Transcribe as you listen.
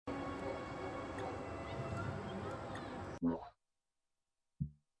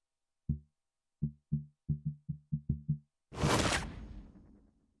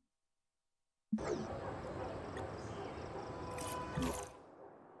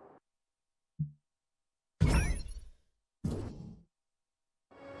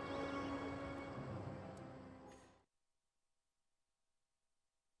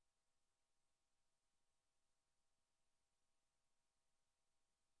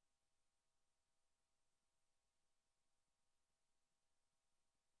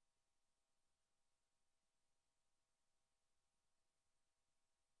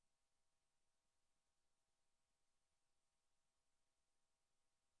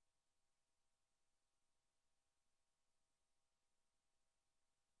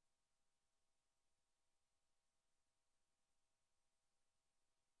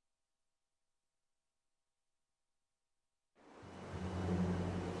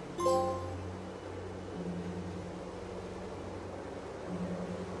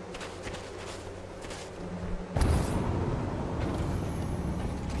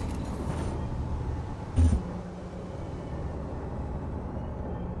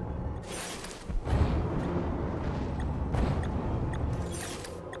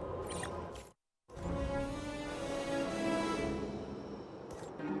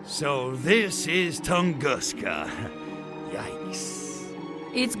So this is Tunguska. Yikes.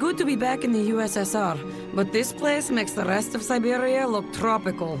 It's good to be back in the USSR, but this place makes the rest of Siberia look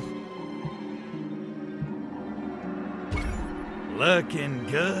tropical. Looking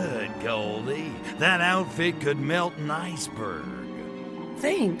good, Goldie. That outfit could melt an iceberg.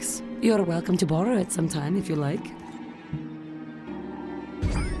 Thanks. You're welcome to borrow it sometime if you like.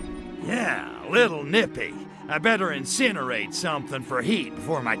 Yeah, a little nippy. I better incinerate something for heat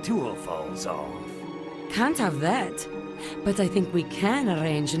before my tool falls off. Can't have that. But I think we can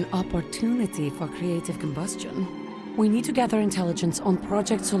arrange an opportunity for creative combustion. We need to gather intelligence on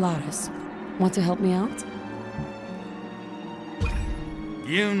Project Solaris. Want to help me out?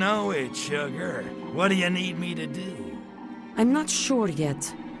 You know it, sugar. What do you need me to do? I'm not sure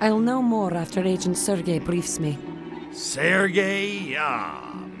yet. I'll know more after Agent Sergei briefs me. Sergei?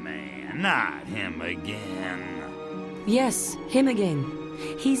 Ah, man, not him again. Yes, him again.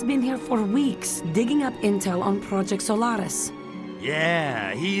 He's been here for weeks, digging up intel on Project Solaris.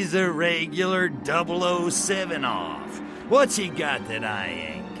 Yeah, he's a regular 007 off. What's he got that I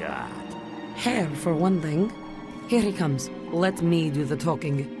ain't got? Hair, for one thing. Here he comes. Let me do the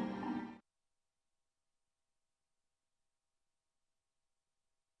talking.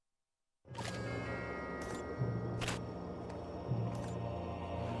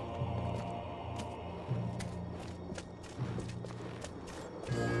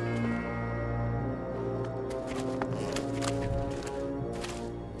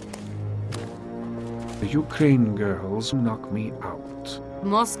 The Ukraine girls knock me out.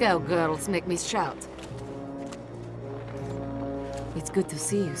 Moscow girls make me shout. It's good to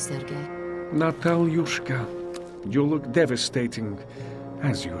see you, Sergei. Natalyushka, you look devastating,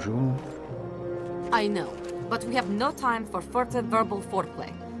 as usual. I know, but we have no time for furtive verbal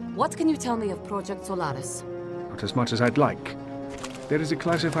foreplay. What can you tell me of Project Solaris? Not as much as I'd like. There is a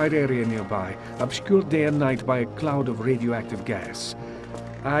classified area nearby, obscured day and night by a cloud of radioactive gas.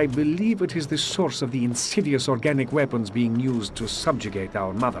 I believe it is the source of the insidious organic weapons being used to subjugate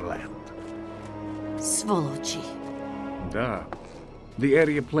our motherland. Svolochi. Da. The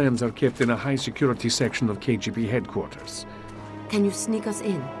area plans are kept in a high-security section of KGB headquarters. Can you sneak us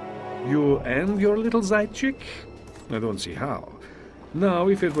in? You and your little Zaychik? I don't see how. Now,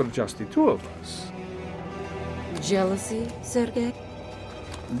 if it were just the two of us... Jealousy, Sergei?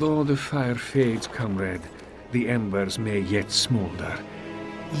 Though the fire fades, comrade, the embers may yet smolder,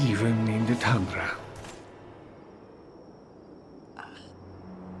 even in the tundra.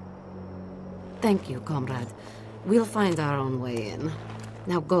 Thank you, comrade. We'll find our own way in.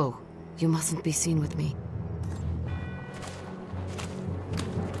 Now go. You mustn't be seen with me.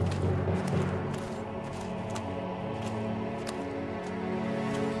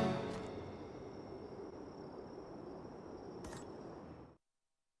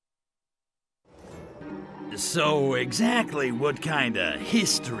 So exactly what kind of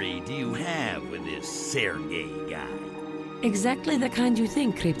history do you have with this Sergei guy? Exactly the kind you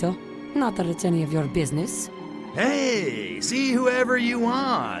think, Crypto. Not that it's any of your business. Hey, see whoever you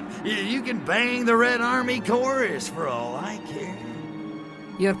want. You can bang the Red Army chorus for all I care.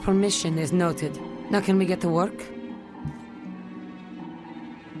 Your permission is noted. Now can we get to work?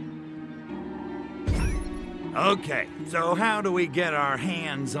 Okay, so how do we get our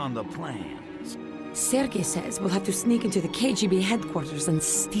hands on the plans? Sergei says we'll have to sneak into the KGB headquarters and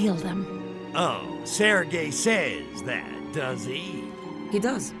steal them. Oh, Sergei says that, does he? He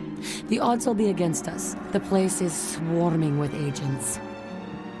does. The odds will be against us. The place is swarming with agents.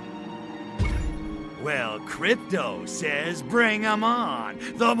 Well, Crypto says bring 'em on.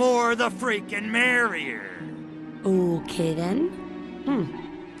 The more the freaking merrier. Okay then.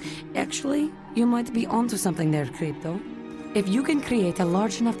 Actually, you might be onto something there, Crypto. If you can create a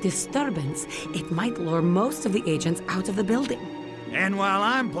large enough disturbance, it might lure most of the agents out of the building. And while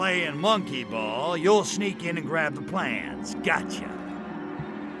I'm playing monkey ball, you'll sneak in and grab the plans. Gotcha.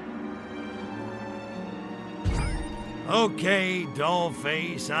 Okay,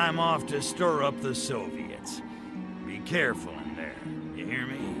 dollface, I'm off to stir up the Soviets. Be careful in there, you hear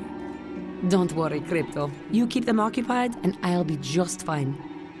me? Don't worry, Crypto. You keep them occupied, and I'll be just fine.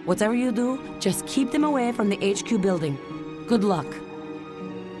 Whatever you do, just keep them away from the HQ building. Good luck.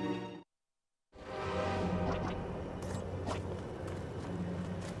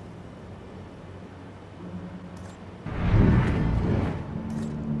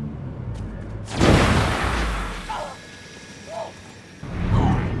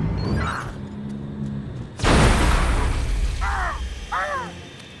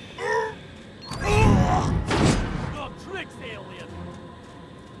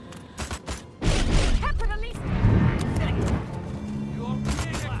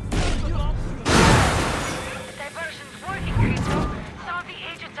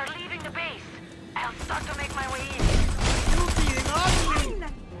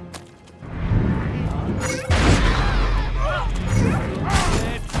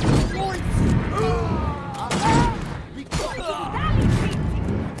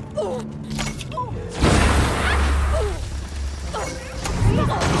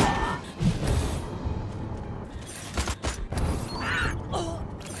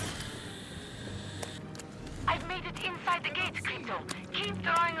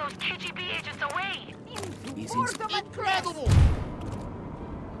 Incredible!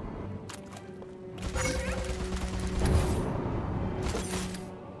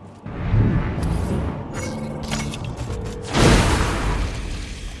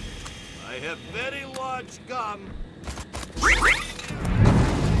 I have very large gum.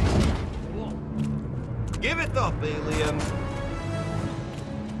 Give it up, alien.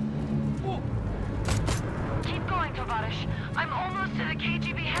 Keep going, Tovarish. I'm almost to the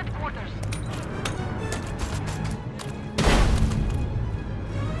KGB headquarters.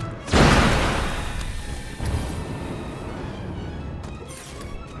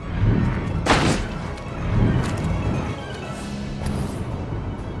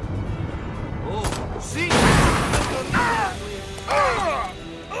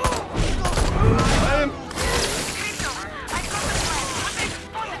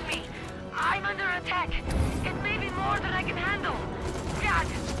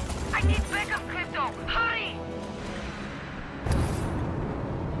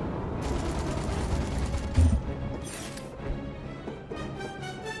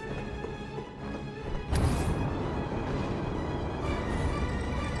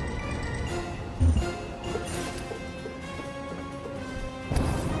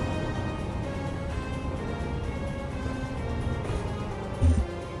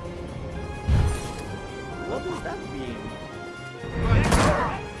 What does that mean?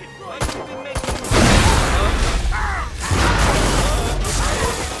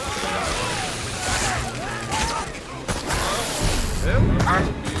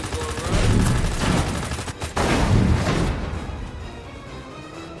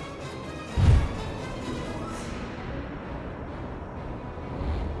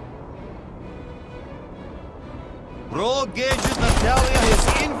 Rogue Agent Natalia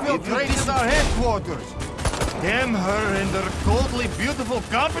has infiltrated our headquarters. Damn her and her coldly beautiful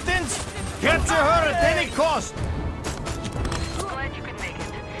competence! Capture her at any cost! Glad you could make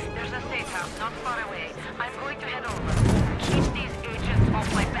it. There's a safe house not far away. I'm going to head over. Keep these agents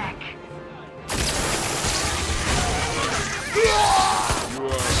off my back.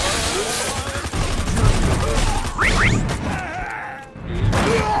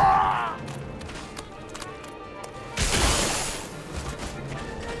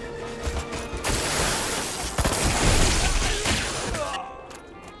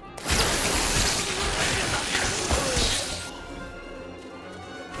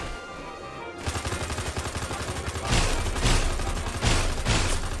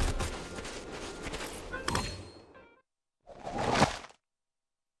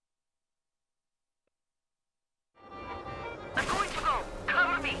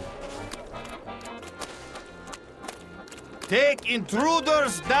 Take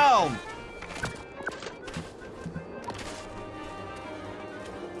intruders down!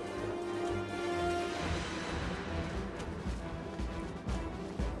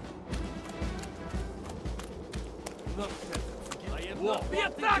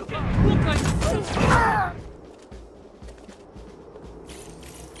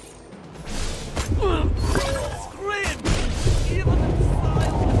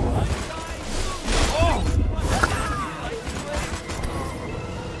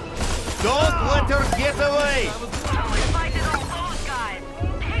 Don't let her get away! We fighted all those guys.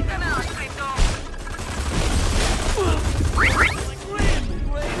 Take them out, Crypto.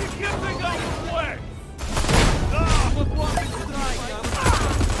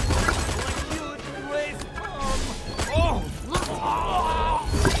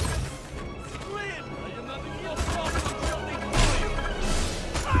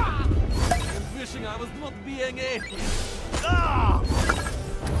 Wishing I was not being atheist.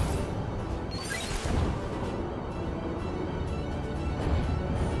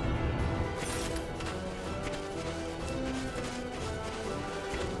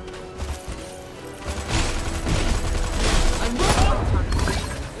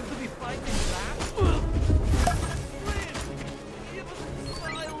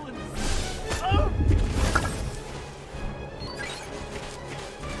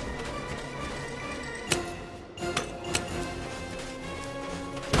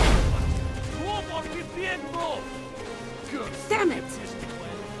 Damn it!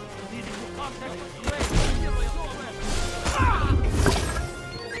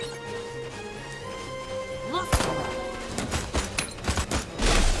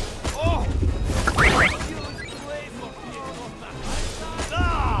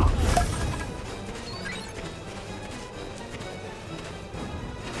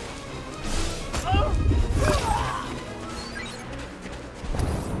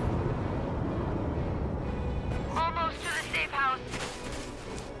 Almost to the safe house.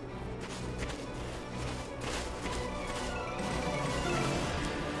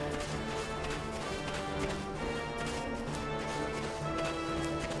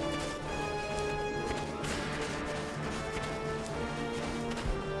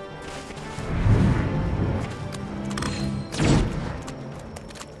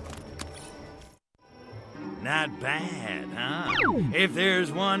 Not bad, huh? If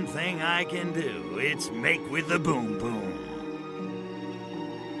there's one thing I can do, it's make with the boom boom.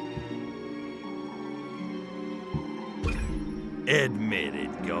 Admit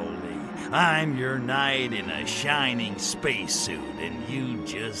it, Goldie. I'm your knight in a shining spacesuit, and you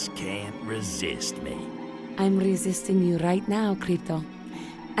just can't resist me. I'm resisting you right now, Crypto.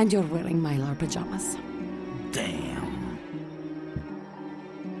 And you're wearing Mylar pajamas. Damn.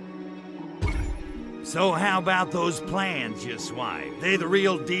 So how about those plans you swiped? They the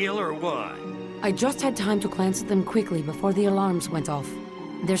real deal or what? I just had time to glance at them quickly before the alarms went off.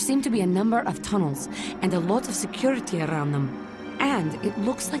 There seem to be a number of tunnels, and a lot of security around them. And it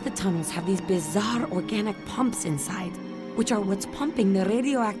looks like the tunnels have these bizarre organic pumps inside, which are what's pumping the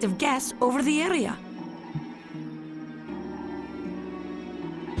radioactive gas over the area.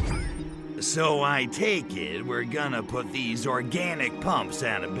 So I take it we're gonna put these organic pumps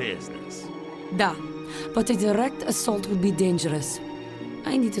out of business. Duh. But a direct assault would be dangerous.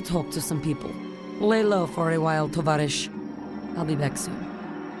 I need to talk to some people. Lay low for a while, Tovarish. I'll be back soon.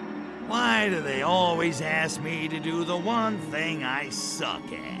 Why do they always ask me to do the one thing I suck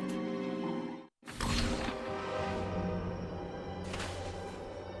at?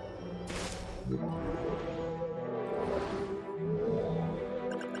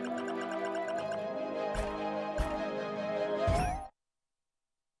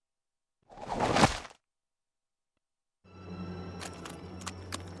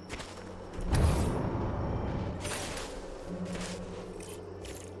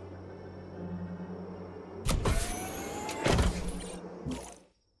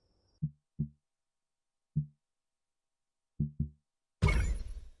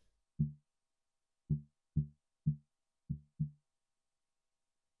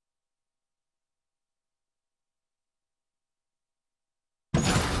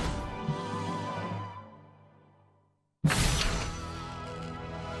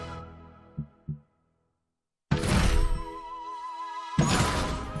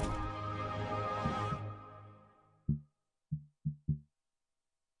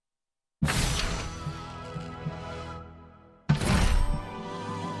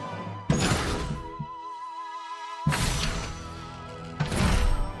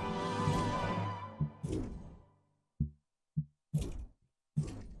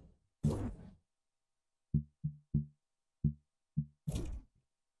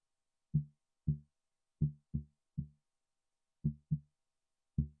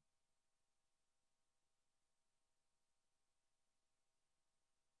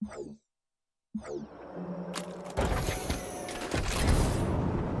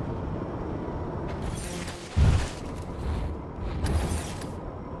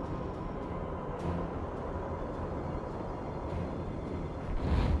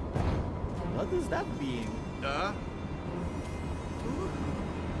 that being?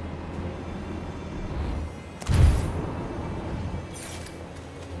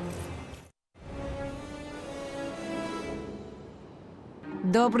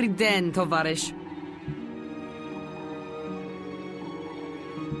 Dobry den, tovarzysz.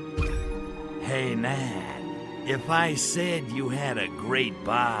 Hey, Nat, if I said you had a great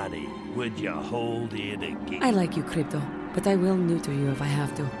body, would you hold it again? I like you, Crypto, but I will neuter you if I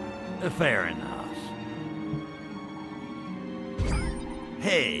have to. Fair enough.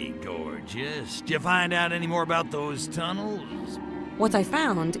 Hey, gorgeous, did you find out any more about those tunnels? What I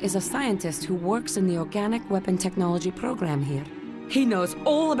found is a scientist who works in the organic weapon technology program here. He knows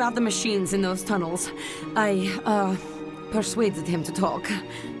all about the machines in those tunnels. I, persuaded him to talk.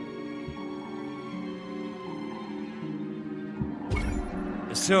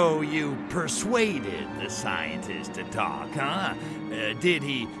 So you persuaded the scientist to talk, huh? Did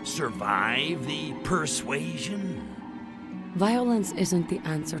he survive the persuasion? Violence isn't the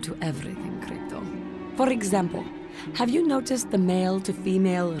answer to everything, Crypto. For example, have you noticed the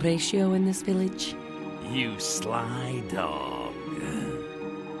male-to-female ratio in this village? You sly dog.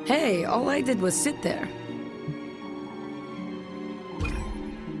 Hey, all I did was sit there.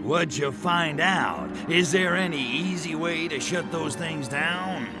 What'd you find out? Is there any easy way to shut those things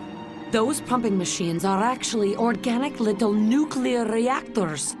down? Those pumping machines are actually organic little nuclear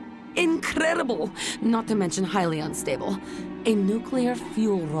reactors. Incredible! Not to mention highly unstable. A nuclear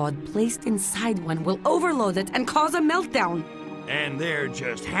fuel rod placed inside one will overload it and cause a meltdown. And there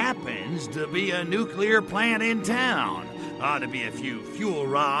just happens to be a nuclear plant in town. Ought to be a few fuel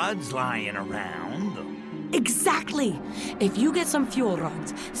rods lying around. Exactly! If you get some fuel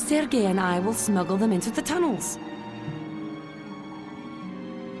rods, Sergei and I will smuggle them into the tunnels.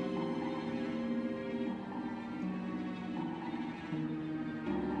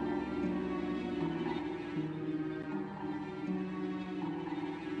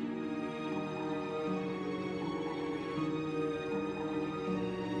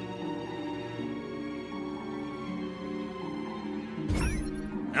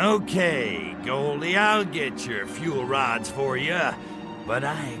 Okay, Goldie, I'll get your fuel rods for you, but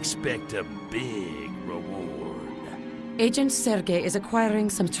I expect a big reward. Agent Sergei is acquiring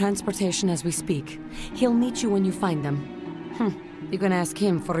some transportation as we speak. He'll meet you when you find them. You can ask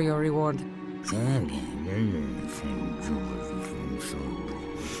him for your reward.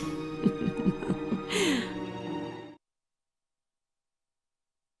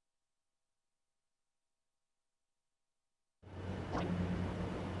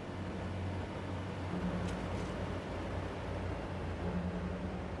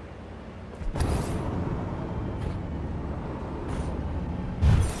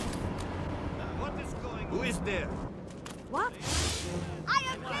 Who is there? What?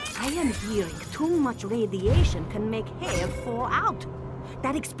 I am hearing too much radiation can make hair fall out.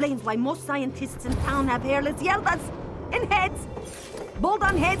 That explains why most scientists in town have hairless yeldas. And heads. Bald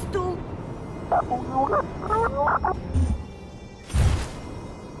on heads, too.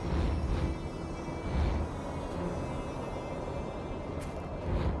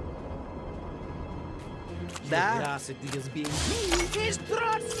 Curiosity is being piqued.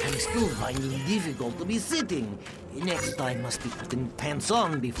 I'm still finding it difficult to be sitting. Next time must be putting pants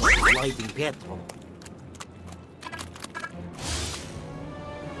on before lighting petrol.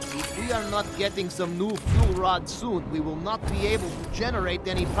 If we are not getting some new fuel rods soon, we will not be able to generate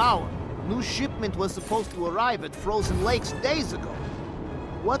any power. New shipment was supposed to arrive at Frozen Lakes days ago.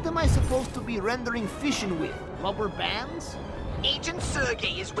 What am I supposed to be rendering fission with? Rubber bands? Agent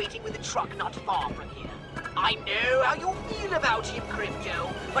Sergei is waiting with a truck not far from here. I know how you feel about him, Crypto,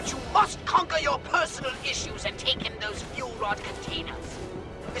 but you must conquer your personal issues and take in those fuel rod containers.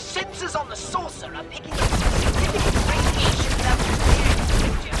 The sensors on the saucer are picking up significant radiation levels here,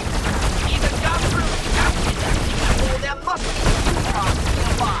 Crypto. Either Gabriel is out in that thing, or there must be fuel rods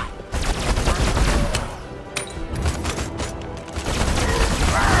nearby.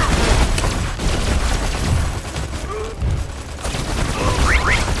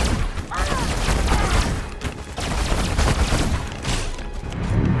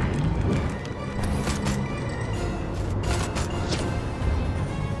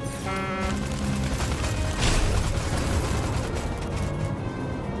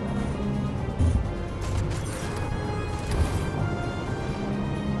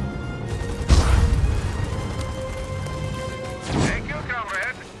 Thank you,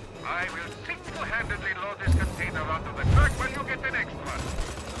 Comrade. I will single-handedly load this container onto the truck when you get the next one.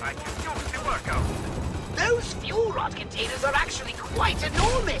 I can use the workout. Those fuel rod containers are actually quite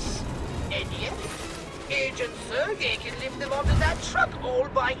enormous. And yet, Agent Sergei can lift them onto that truck all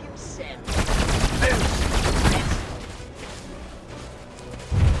by himself.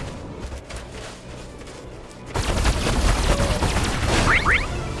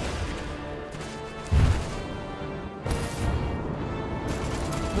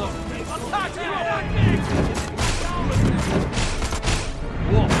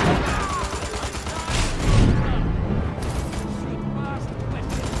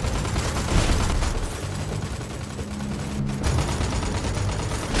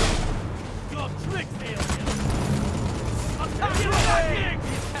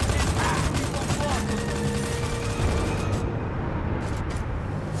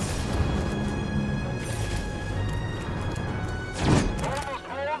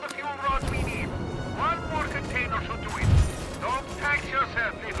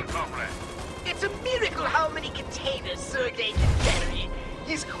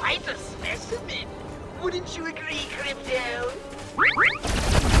 He's quite a specimen. Wouldn't you agree, Crypto?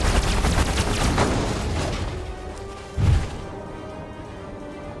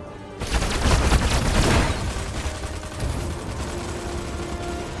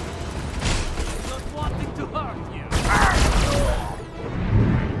 Not wanting to hurt you.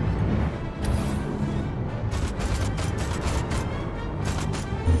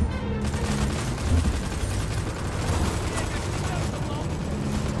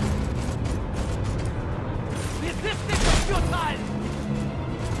 Resistance is futile!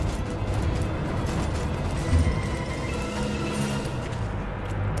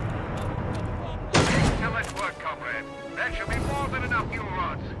 Excellent work, Comrade. That should be more than enough fuel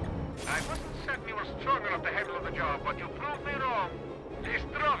rods. I wasn't certain you were strong enough to handle the job, but you proved me wrong.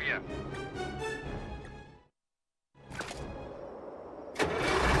 Zdrowie!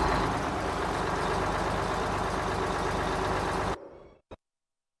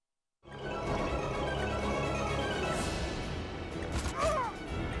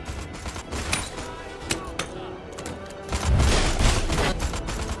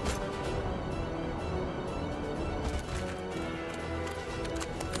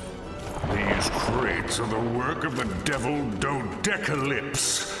 These crates are the work of the devil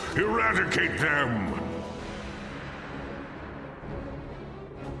Dodecalypse. Eradicate them!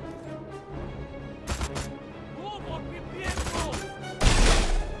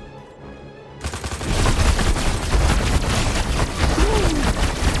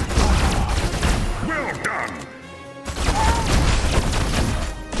 Well done!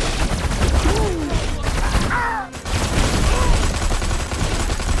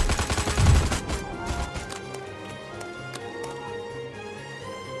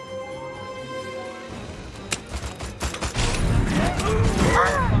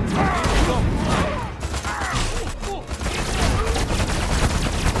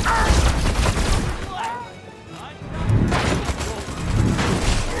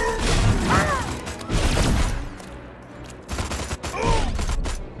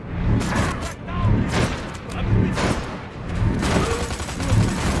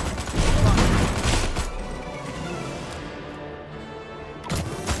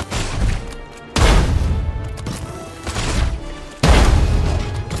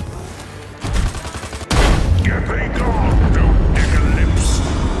 Get thee gone, Dodecalypse!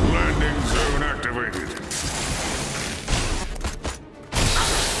 Landing zone activated.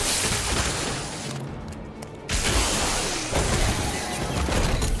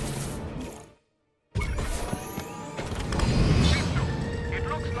 It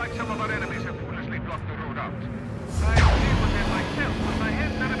looks like some of our enemies have foolishly blocked the road out. I'll deal with them myself, but my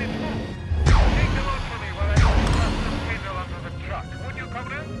hands are a bit full. Take them out for me while I load this last container onto the truck. Would you,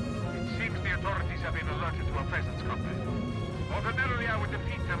 Comrade? It seems the authorities have been alerted to our presence, Comrade. Ordinarily, I would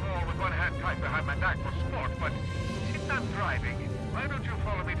defeat them all with one hand tied behind my back for sport, but since I'm driving, why don't you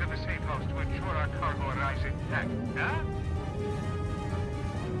follow me to the safe house to ensure our cargo arrives intact, huh?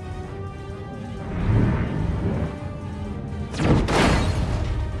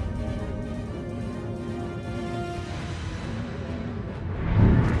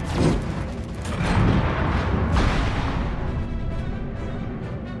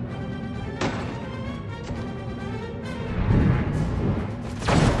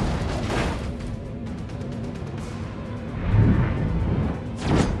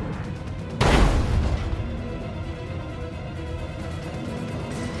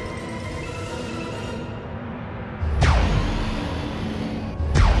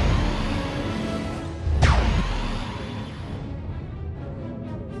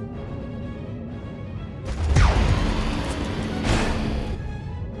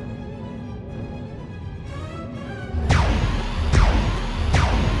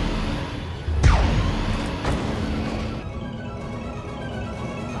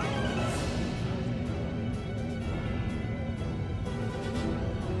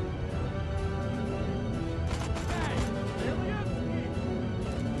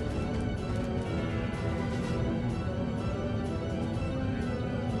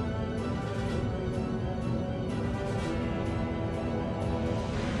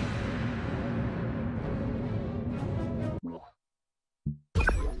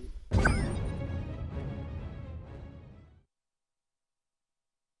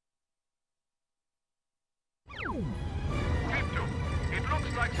 It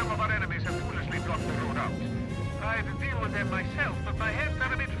looks like some of our enemies have foolishly blocked the road out. I'd deal with them myself, but my hands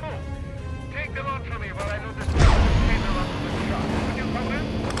are a bit full. Take them on from me while I load this container onto the truck. Would you, Comrade?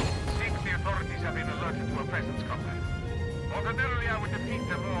 Seems the authorities have been alerted to our presence, Comrade. Ordinarily, I would defeat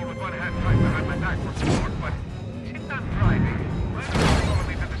them all with one hand tied behind my back for sport, but since I'm driving, why don't you follow me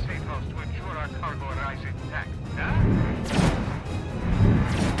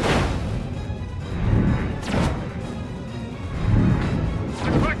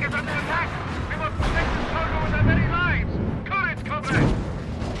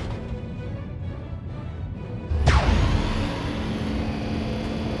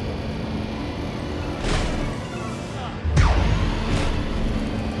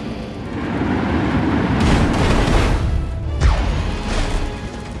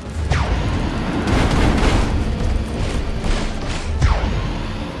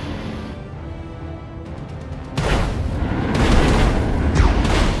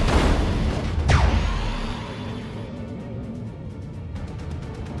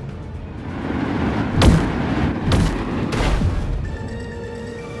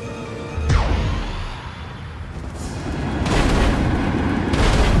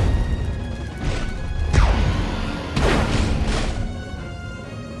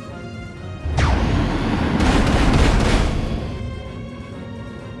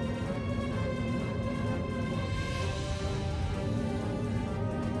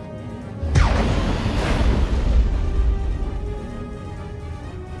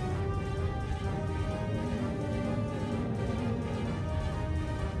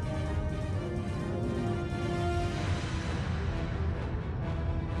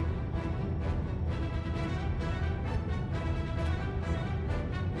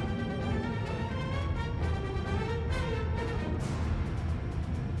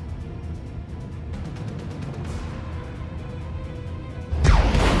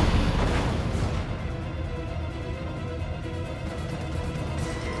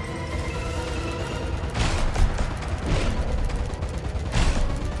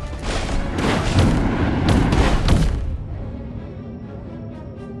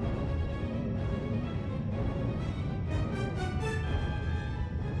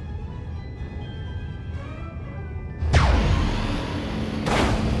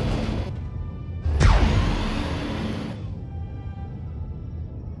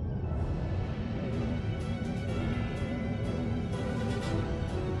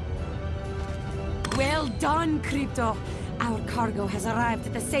Well done, Crypto. Our cargo has arrived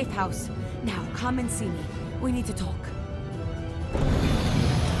at the safe house. Now, come and see me. We need to talk.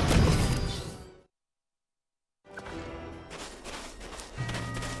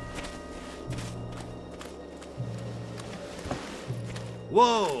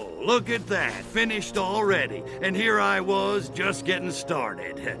 Whoa, look at that. Finished already. And here I was, just getting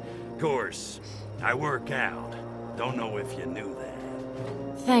started. Of course, I work out. Don't know if you knew that.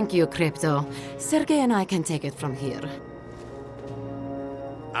 Thank you, Crypto. Sergey and I can take it from here.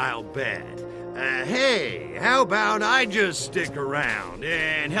 I'll bet. Hey, how about I just stick around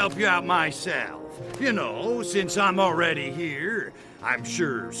and help you out myself? You know, since I'm already here, I'm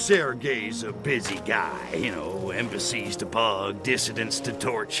sure Sergey's a busy guy. You know, embassies to bug, dissidents to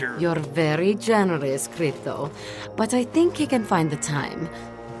torture. You're very generous, Crypto. But I think he can find the time.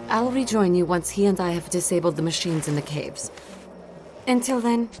 I'll rejoin you once he and I have disabled the machines in the caves. Until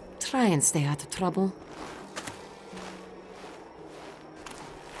then, try and stay out of trouble.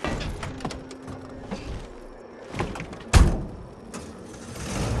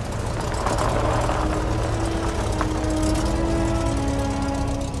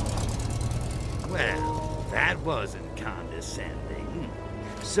 Well, that wasn't condescending.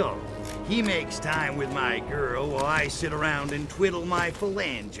 So, he makes time with my girl while I sit around and twiddle my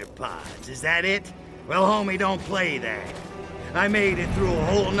phalangopods. Is that it? Well, homie, don't play that. I made it through a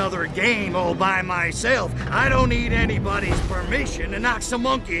whole nother game all by myself. I don't need anybody's permission to knock some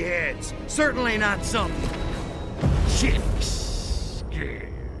monkey heads. Certainly not some chicks. Yeah.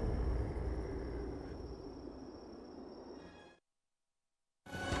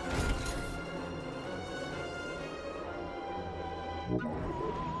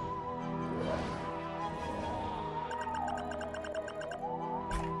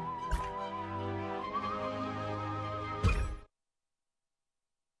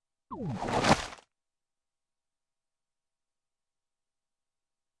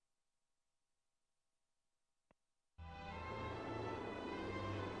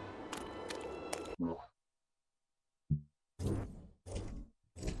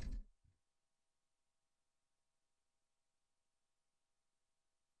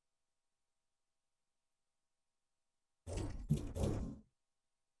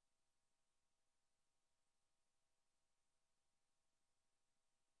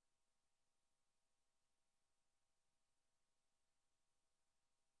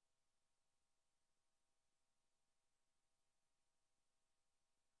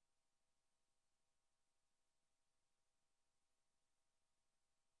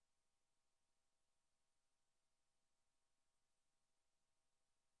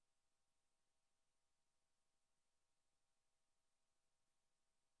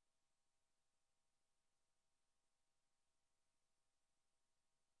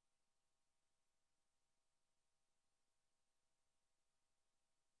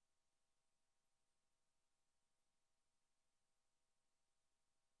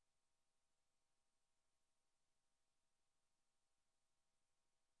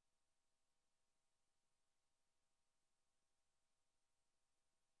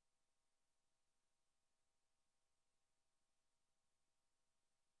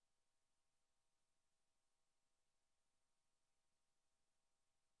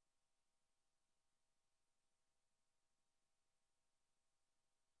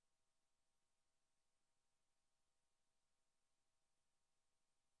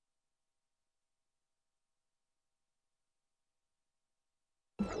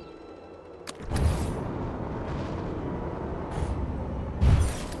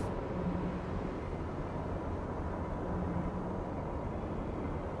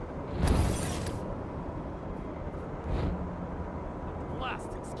 Blast,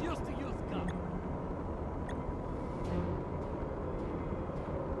 excuse the youth gun.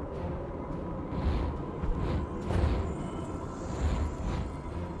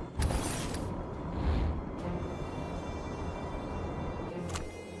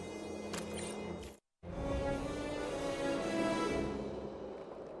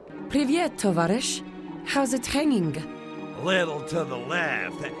 Привет, товарищ. How's it hanging? A little to the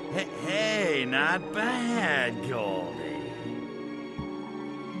left. Hey, not bad, Goldie.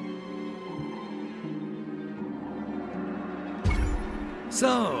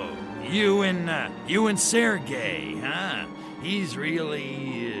 So, you and Sergey, huh? He's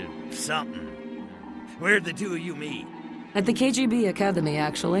really something. Where'd the two of you meet? At the KGB Academy,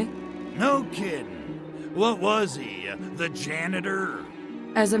 actually. No kidding. What was he? The janitor?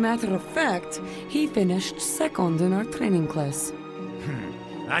 As a matter of fact, he finished second in our training class.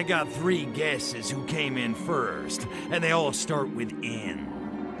 I got 3 guesses who came in first, and they all start with N.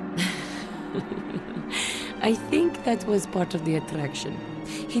 I think that was part of the attraction.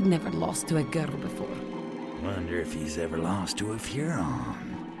 He'd never lost to a girl before. Wonder if he's ever lost to a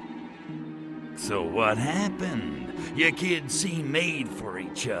Furon. So what happened? You kids seem made for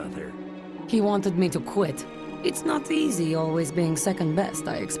each other. He wanted me to quit. It's not easy always being second best,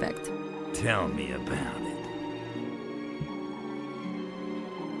 I expect. Tell me about it.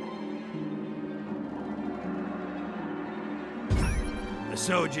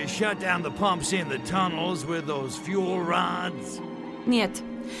 So just shut down the pumps in the tunnels with those fuel rods? Niet.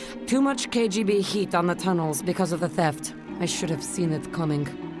 Too much KGB heat on the tunnels because of the theft. I should have seen it coming.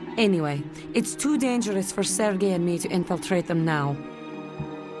 Anyway, it's too dangerous for Sergei and me to infiltrate them now.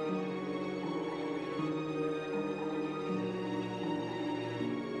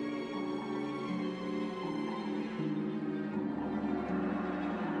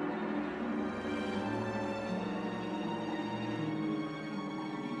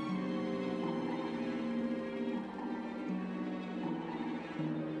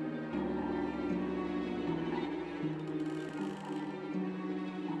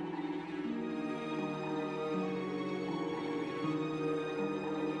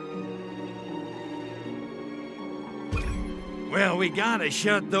 Well, we gotta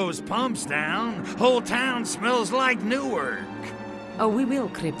shut those pumps down. Whole town smells like Newark. Oh, we will,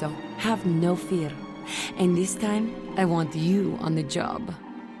 Crypto. Have no fear. And this time, I want you on the job.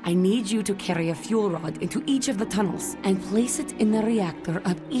 I need you to carry a fuel rod into each of the tunnels and place it in the reactor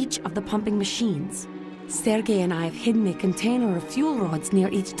of each of the pumping machines. Sergei and I have hidden a container of fuel rods near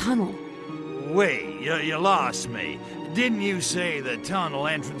each tunnel. Wait, you lost me. Didn't you say the tunnel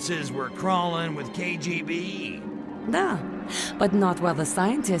entrances were crawling with KGB? Da, but not while the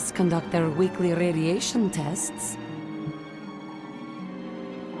scientists conduct their weekly radiation tests.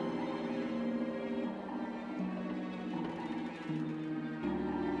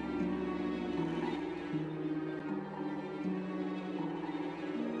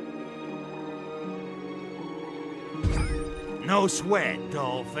 No sweat,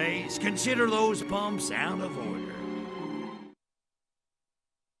 dollface. Consider those pumps out of order.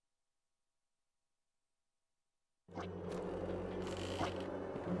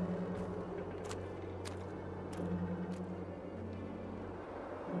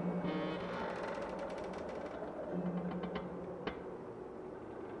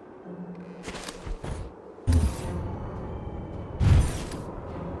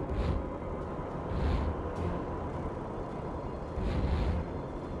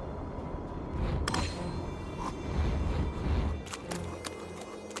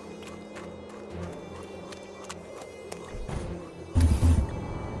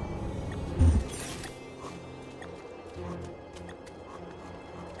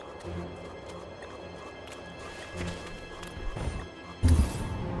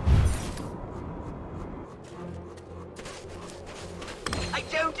 I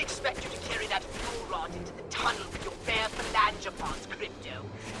don't expect you to carry that fuel rod into the tunnel with your bare phalangopods, Crypto.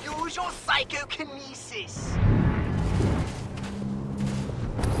 Use your psychokinesis.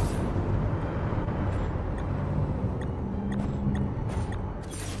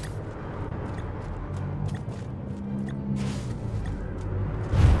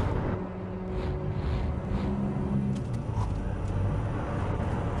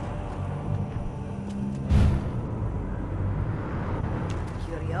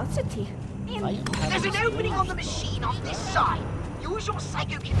 Curiosity. There's an opening on the machine on this side. Use your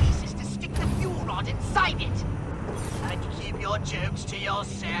psychokinesis to stick the fuel rod inside it. And keep your jokes to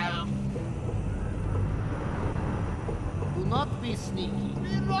yourself. Do not be sneaky.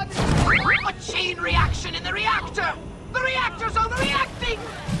 A chain reaction in the reactor! The reactor's overreacting!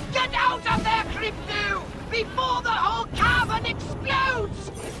 Get out of there, Crypto! Before the whole cavern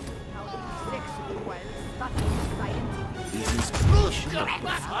explodes! Flexible while studying scientific. This is crucial.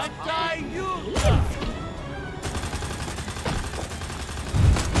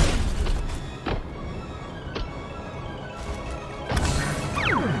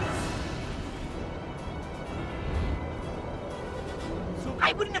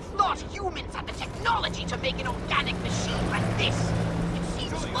 I wouldn't have thought humans had the technology to make an organic machine like this. It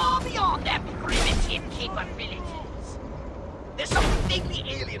seems far beyond their primitive capabilities. There's something vaguely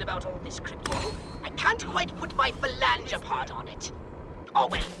alien about all this, Crypto. I can't quite put my phalangopod on it. Oh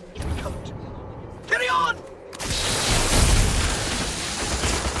well, it'll come to me. Carry on!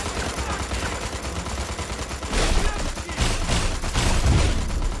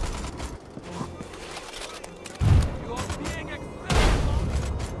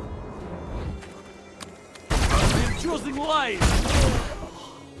 Choosing life!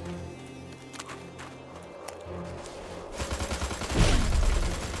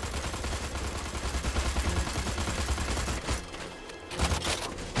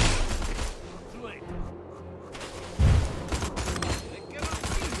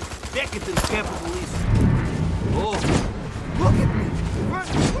 Decadent capitalist. Oh, look at me!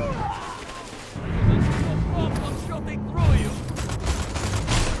 I'm shooting through you.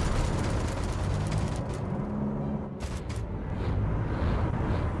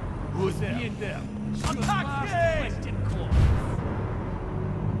 Who's there? In there.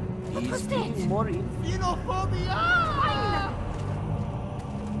 He's feeling more xenophobia!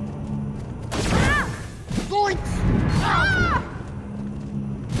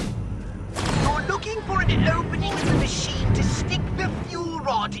 You're looking for an opening in the machine to stick the fuel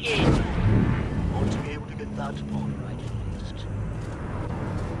rod in. Ought to be able to get that far right at least.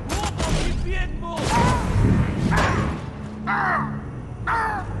 I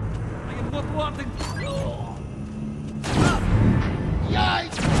am not wanting to.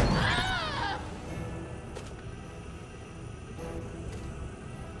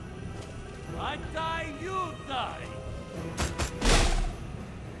 I die, you die.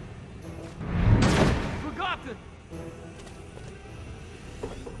 Forgotten.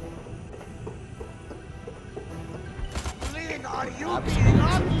 Lynn, are you being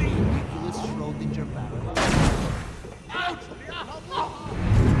ugly? Ridiculous Schrodinger paradox. Ouch!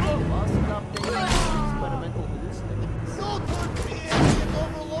 Must update experimental hallucinations. So towards the alien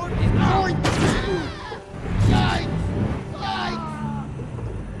overlord is going to Yikes!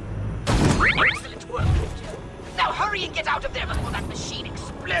 Excellent work, Victor. Now hurry and get out of there before that machine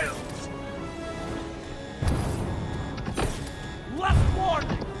explodes. Last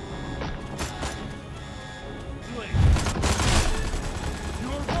warning.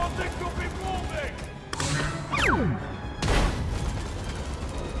 You're wanting to be moving.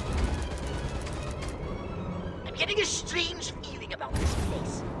 I'm getting a strange feeling about this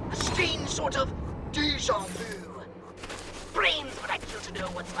place. A strange sort of deja vu. Brains would I kill to know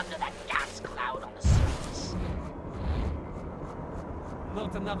what's under that gas cloud on the surface.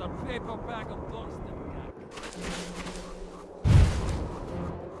 Not another paper bag of tungsten, Jack.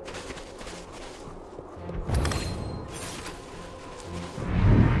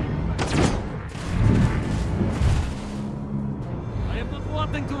 I am not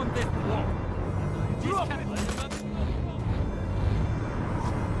wanting to invest more. Drop it!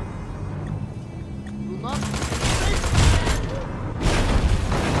 Do not...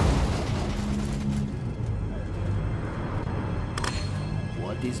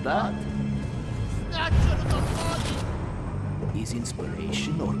 What is that? Snatcher of the body! Is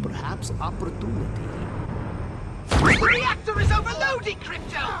inspiration or perhaps opportunity? The reactor is overloading,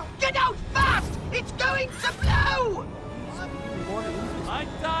 Crypto! Get out fast! It's going to blow! I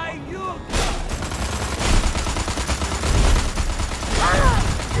die, you die!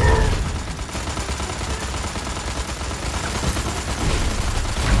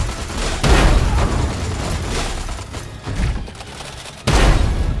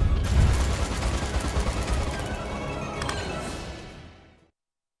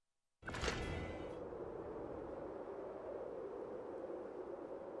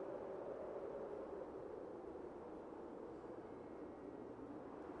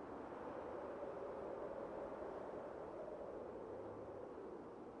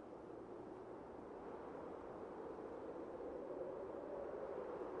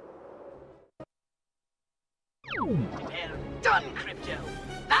 Well done, Crypto!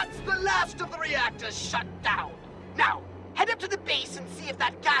 That's the last of the reactors shut down! Now, head up to the base and see if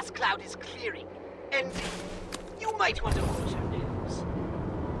that gas cloud is clearing. And you might want to hold your nose.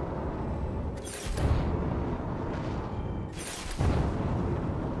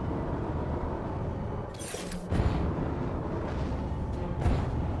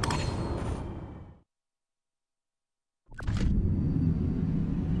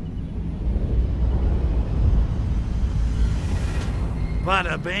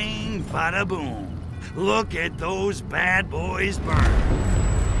 Bada bing, bada boom. Look at those bad boys burn.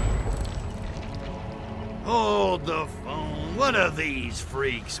 Hold the phone. What do these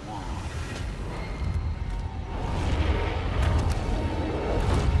freaks want?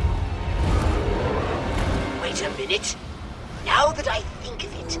 Wait a minute. Now that I think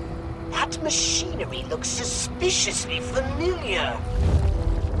of it, that machinery looks suspiciously familiar.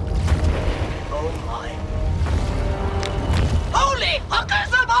 Oh my. Holy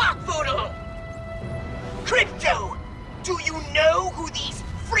hookers of Arkvoodle! Crypto, do you know who these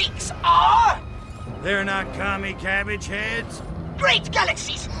freaks are? They're not commie cabbage heads? Great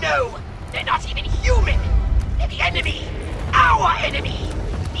galaxies, no! They're not even human! They're the enemy! Our enemy!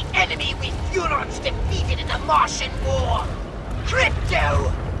 The enemy we Furons defeated in the Martian War! Crypto!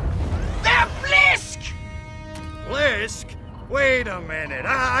 They're Blisk! Blisk? Wait a minute.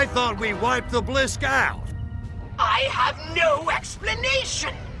 I thought we wiped the Blisk out. I have no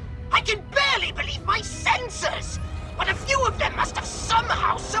explanation! I can barely believe my senses! But a few of them must have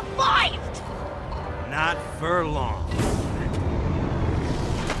somehow survived! Not for long.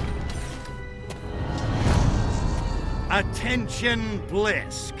 Attention,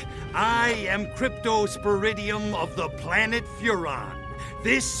 Blisk. I am Cryptosporidium of the planet Furon.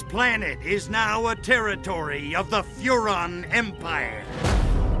 This planet is now a territory of the Furon Empire.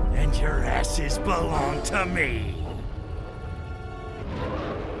 And your asses belong to me.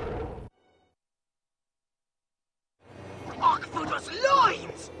 Arkfudo's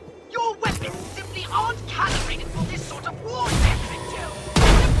lines! Your weapons simply aren't calibrated for this sort of warfare, Crypto.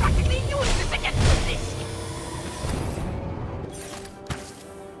 They're practically useless against the Blisk.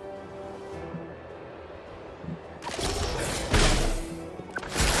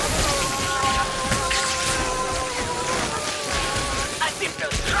 As if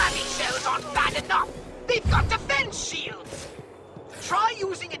those crabby shells aren't bad enough, they've got defense shields! Try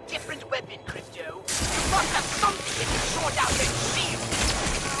using a different weapon, Crypto. You must have something that can short out their shields!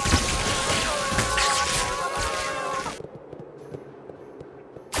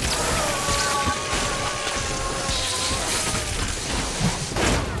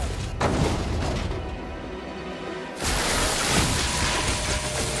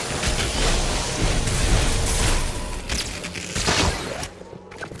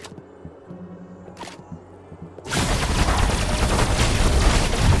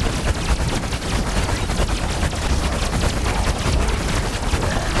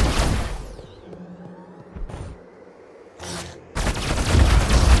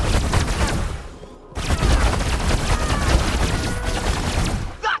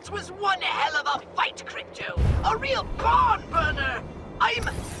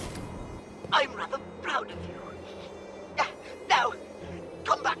 I'm rather proud of you. Now,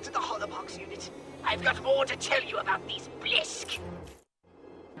 come back to the Holobox unit. I've got more to tell you about these Blisk.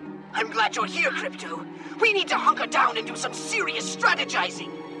 I'm glad you're here, Crypto. We need to hunker down and do some serious strategizing.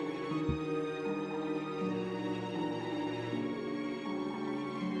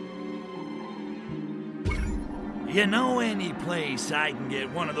 You know any place I can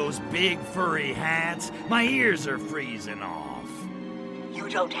get one of those big furry hats? My ears are freezing off. You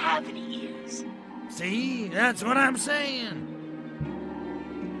don't have any ears. See? That's what I'm saying.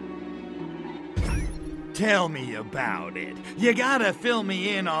 Tell me about it. You gotta fill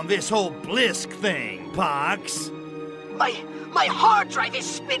me in on this whole Blisk thing, Pox. My hard drive is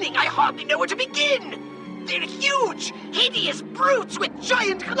spinning. I hardly know where to begin. They're huge, hideous brutes with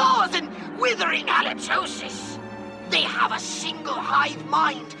giant claws and withering halitosis. They have a single hive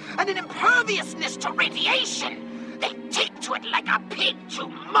mind and an imperviousness to radiation. They take to it like a pig to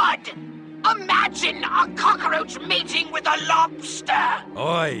mud. Imagine a cockroach mating with a lobster!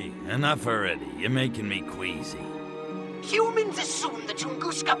 Oi, enough already. You're making me queasy. Humans assumed the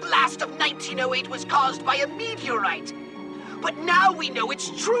Tunguska blast of 1908 was caused by a meteorite. But now we know its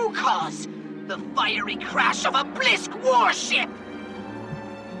true cause. The fiery crash of a Blisk warship!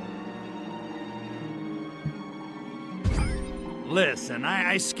 Listen,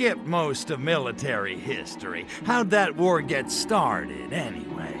 I skipped most of military history. How'd that war get started,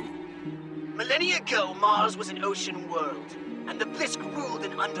 anyway? Millennia ago, Mars was an ocean world, and the Blisk ruled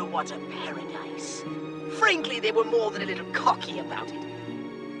an underwater paradise. Frankly, they were more than a little cocky about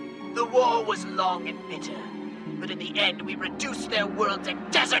it. The war was long and bitter, but in the end, we reduced their world to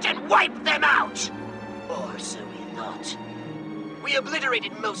desert and wiped them out! Or so we thought. We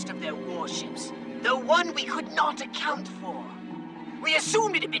obliterated most of their warships, though one we could not account for. We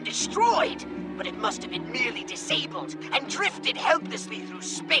assumed it had been destroyed, but it must have been merely disabled and drifted helplessly through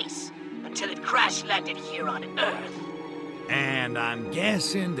space until it crash-landed here on Earth. And I'm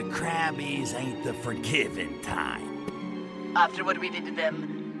guessing the Crabbies ain't the forgiving type. After what we did to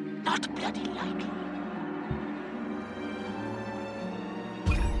them, not bloody likely.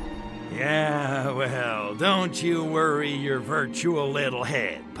 Yeah, well, don't you worry your virtual little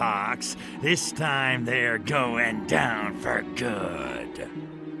head, Pox. This time they're going down for good.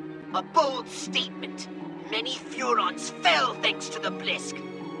 A bold statement. Many Furons fell thanks to the Blisk.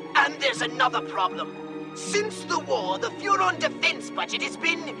 And there's another problem. Since the war, the Furon defense budget has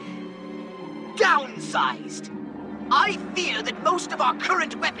been downsized. I fear that most of our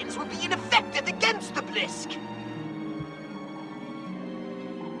current weapons will be ineffective against the Blisk.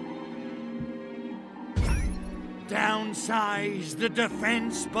 Downsize the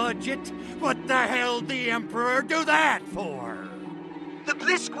defense budget? What the hell did the Emperor do that for? The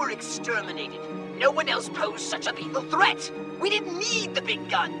Blisk were exterminated. No one else posed such a lethal threat. We didn't need the big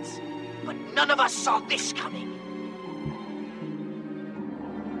guns. But none of us saw this coming.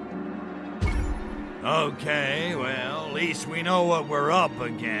 Okay, well, at least we know what we're up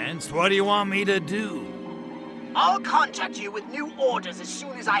against. What do you want me to do? I'll contact you with new orders as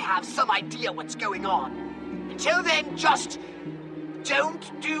soon as I have some idea what's going on. Until then, just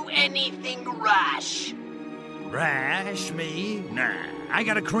don't do anything rash. Rash, me? Nah, I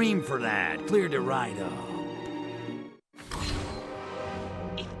got a cream for that. Cleared it right up.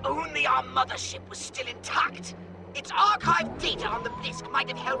 If only our mothership was still intact. Its archived data on the disk might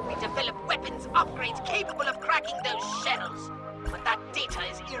have helped me develop weapons upgrades capable of cracking those shells. But that data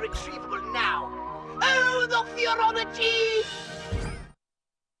is irretrievable now. Oh, the Furonology!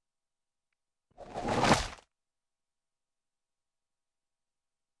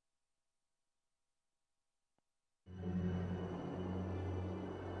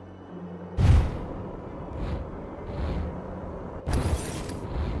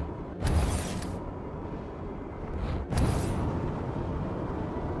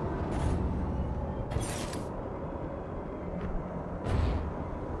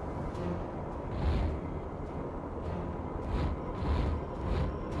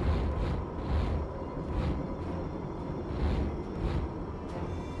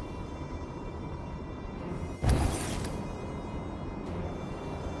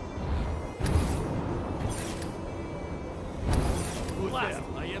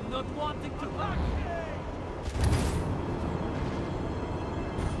 I am not wanting to back.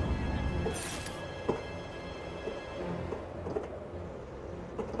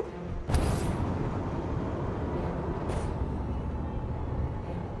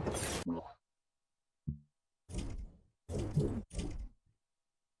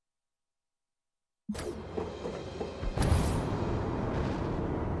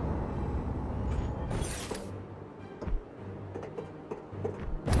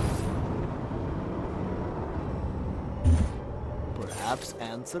 Perhaps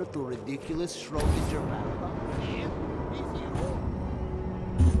answer to ridiculous Schrodinger paradox.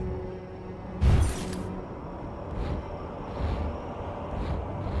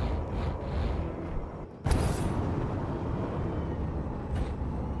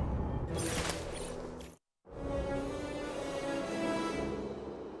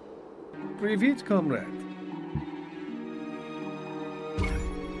 Привет, Comrade.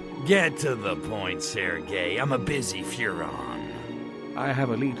 Get to the point, Sergei. I'm a busy Furon. I have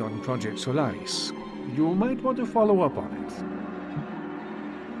a lead on Project Solaris. You might want to follow up on it.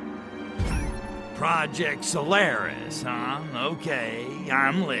 Project Solaris, huh? Okay,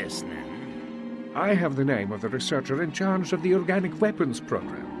 I'm listening. I have the name of the researcher in charge of the organic weapons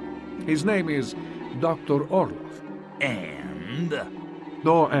program. His name is Dr. Orlov. And?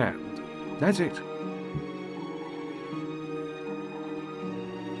 No and. That's it.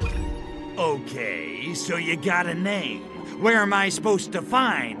 Okay, so you got a name. Where am I supposed to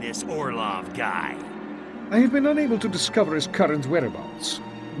find this Orlov guy? I have been unable to discover his current whereabouts.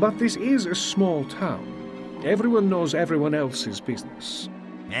 But this is a small town. Everyone knows everyone else's business.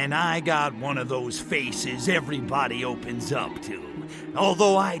 And I got one of those faces everybody opens up to.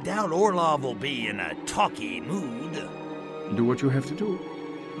 Although I doubt Orlov will be in a talky mood. Do what you have to do.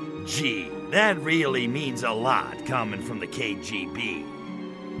 Gee, that really means a lot coming from the KGB.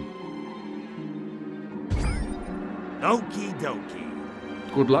 Okie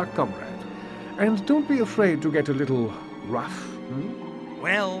dokie. Good luck, Comrade. And don't be afraid to get a little rough.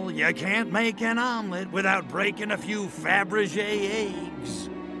 Well, you can't make an omelet without breaking a few Fabergé eggs.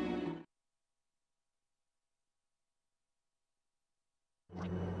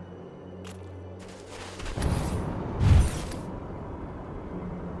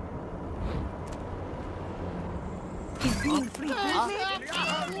 He's being free.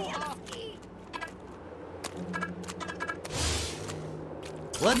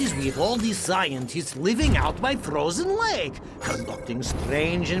 What is with all these scientists living out by frozen lake? Conducting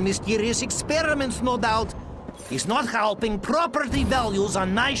strange and mysterious experiments, no doubt. It's not helping property values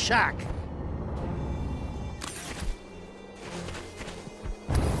on my shack.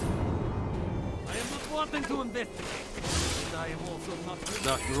 I am not wanting to investigate. And I am also not...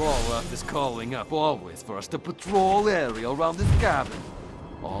 Dr. Orlov is calling up always for us to patrol area around his cabin.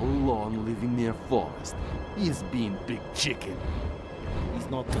 All alone living near forest. He's being big chicken. He's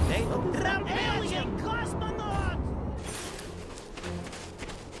not today. Rebellion cosmonaut!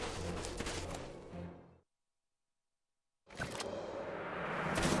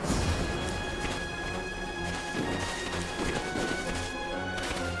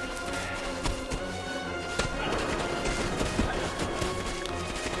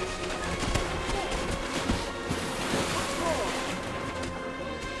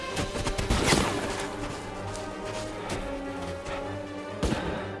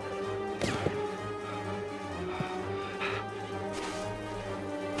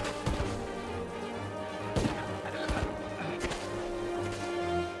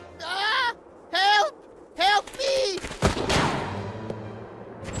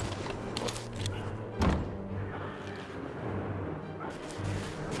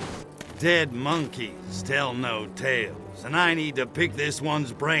 Dead monkeys tell no tales, and I need to pick this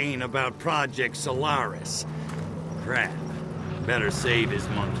one's brain about Project Solaris. Crap. Better save his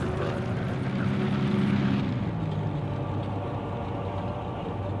monkey butt.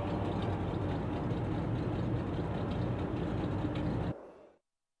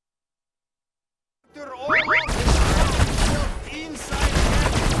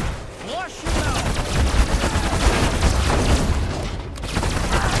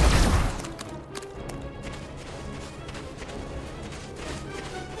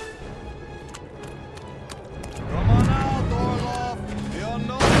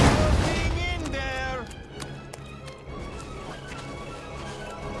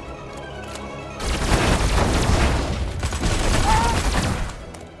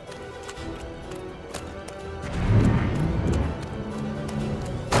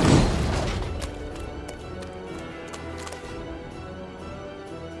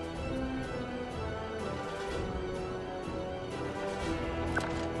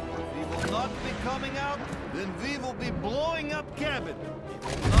 Coming out, then we will be blowing up cabin. We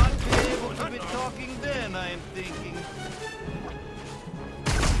will not be able to be talking then, I am thinking.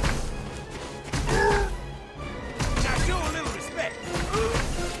 Now show a little respect. Who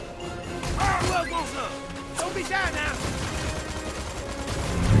else wants some? Don't be shy now.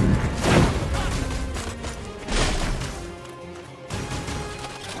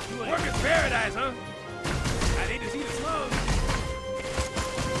 Workers' paradise, huh? I need to see the slugs.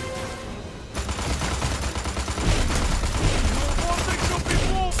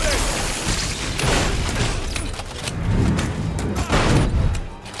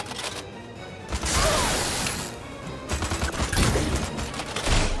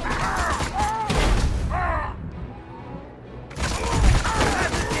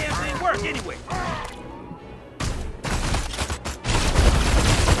 Anyway.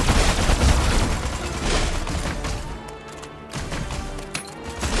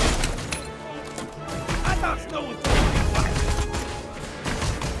 I thought snow was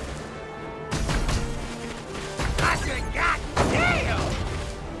I said, God damn!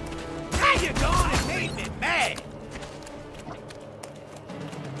 Now you're gone and made me mad.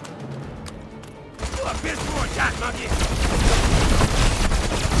 You a piss poor shot, monkey.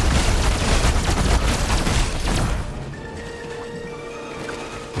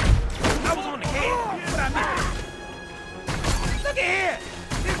 Look at here!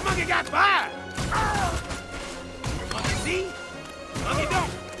 This monkey got fired! Monkey see? Monkey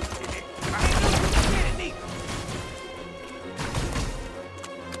don't.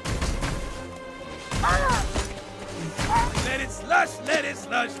 Let it slush, let it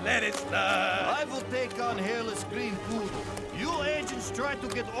slush, let it slush. I will take on Hairless Green Poodle. You agents try to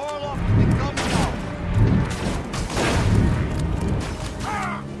get Orlov to become out.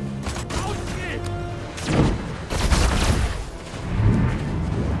 Oh shit!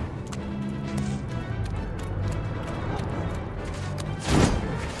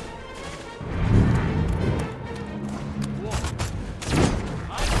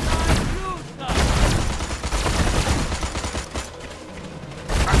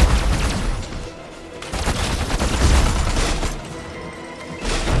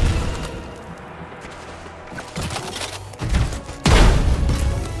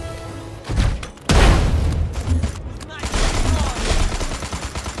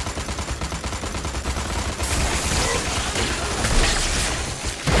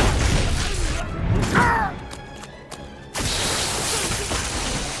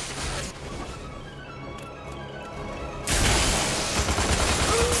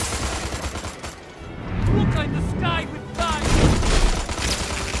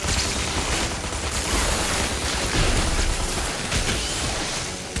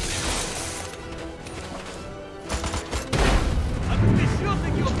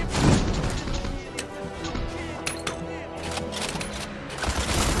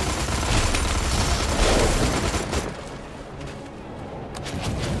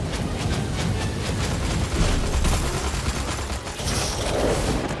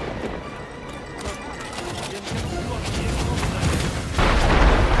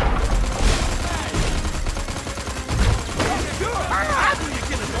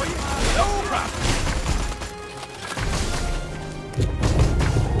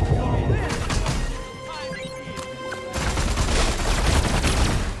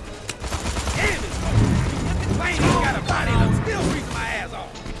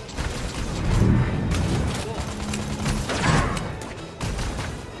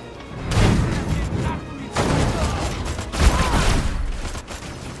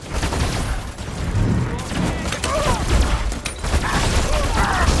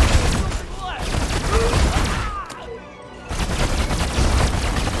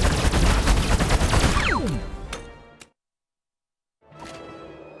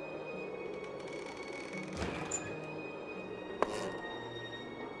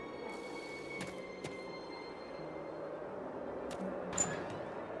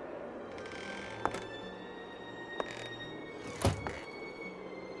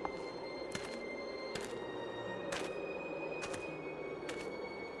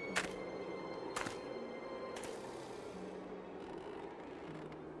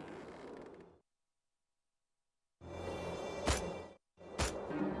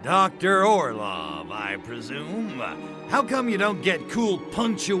 Dr. Orlov, I presume. How come you don't get cool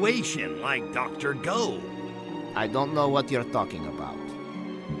punctuation like Dr. Go? I don't know what you're talking about.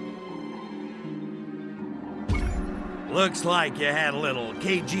 Looks like you had a little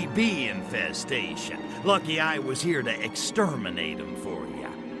KGB infestation. Lucky I was here to exterminate them for you.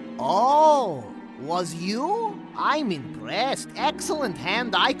 Oh, was you? I'm impressed. Excellent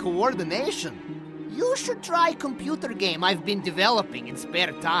hand-eye coordination. You should try computer game I've been developing in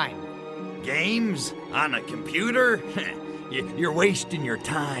spare time. Games? On a computer? You're wasting your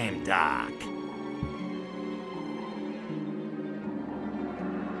time, Doc.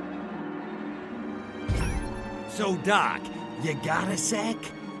 So, Doc, you got a sec?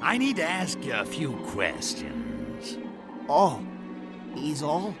 I need to ask you a few questions. Oh, is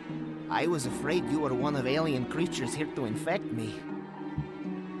all? I was afraid you were one of alien creatures here to infect me.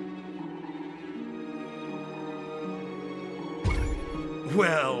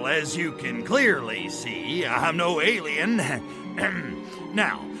 Well, as you can clearly see, I'm no alien.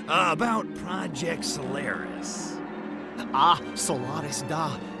 Now, about Project Solaris. Ah, Solaris,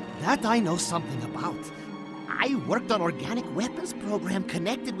 da. That I know something about. I worked on organic weapons program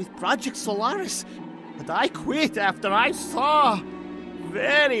connected with Project Solaris, but I quit after I saw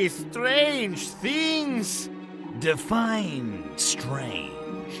very strange things. Define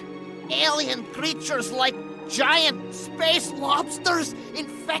strange. Alien creatures like giant space lobsters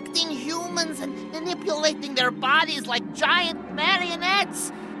infecting humans and manipulating their bodies like giant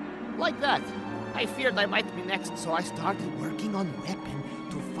marionettes. Like that. I feared I might be next, so I started working on a weapon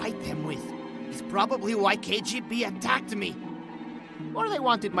to fight them with. It's probably why KGB attacked me. Or they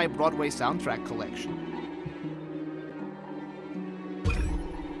wanted my Broadway soundtrack collection.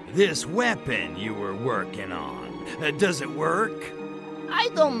 This weapon you were working on, does it work? I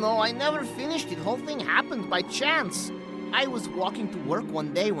don't know. I never finished it. Whole thing happened by chance. I was walking to work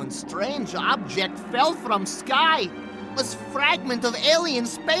one day when strange object fell from sky. A fragment of alien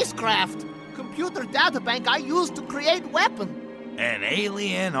spacecraft. Computer databank I used to create weapon. An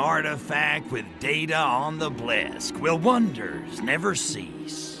alien artifact with data on the blisk. Will wonders never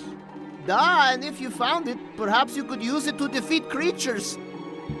cease? Duh, and if you found it, perhaps you could use it to defeat creatures.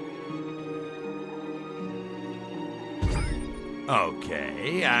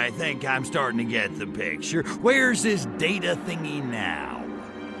 Okay, I think I'm starting to get the picture. Where's this data thingy now?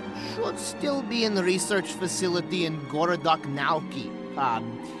 Should still be in the research facility in Gorodok Nauki.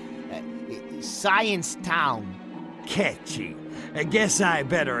 Science Town. Catchy. I guess I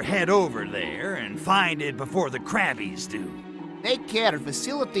better head over there and find it before the Krabbies do. Take care,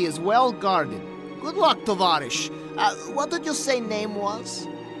 facility is well guarded. Good luck, Tovarish. What did you say name was?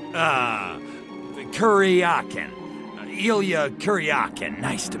 Kuryakin. Ilya Kuryakin.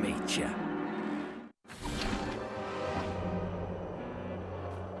 Nice to meet you.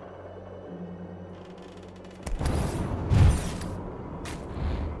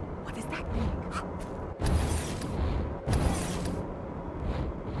 What is that thing?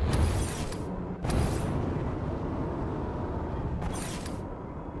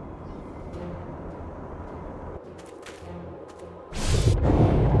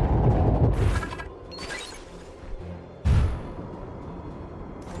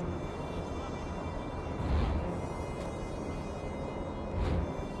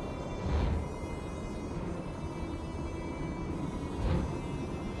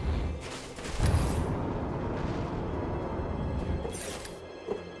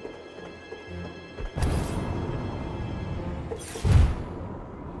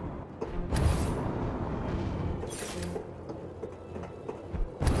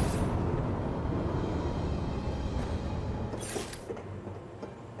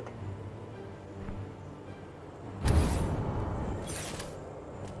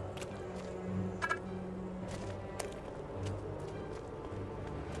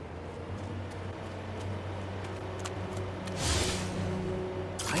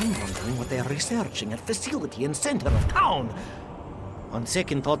 I'm wondering what they're researching at facility in center of town. On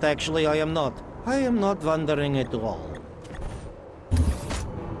second thought, actually, I am not. I am not wondering at all.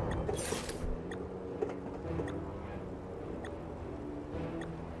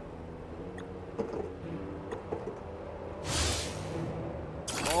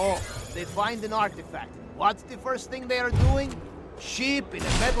 Oh, they find an artifact. What's the first thing they are doing? Ship in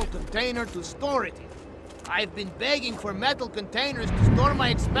a metal container to store it in. I've been begging for metal containers to store my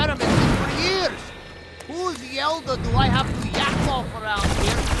experiments in for years. Whose Yelda do I have to yak off around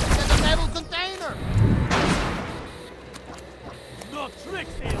here to get a metal container? No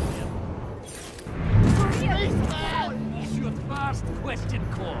tricks, alien! Spaceman! Issue first question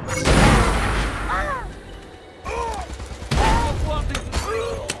course. Wanting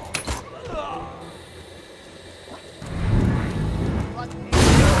to...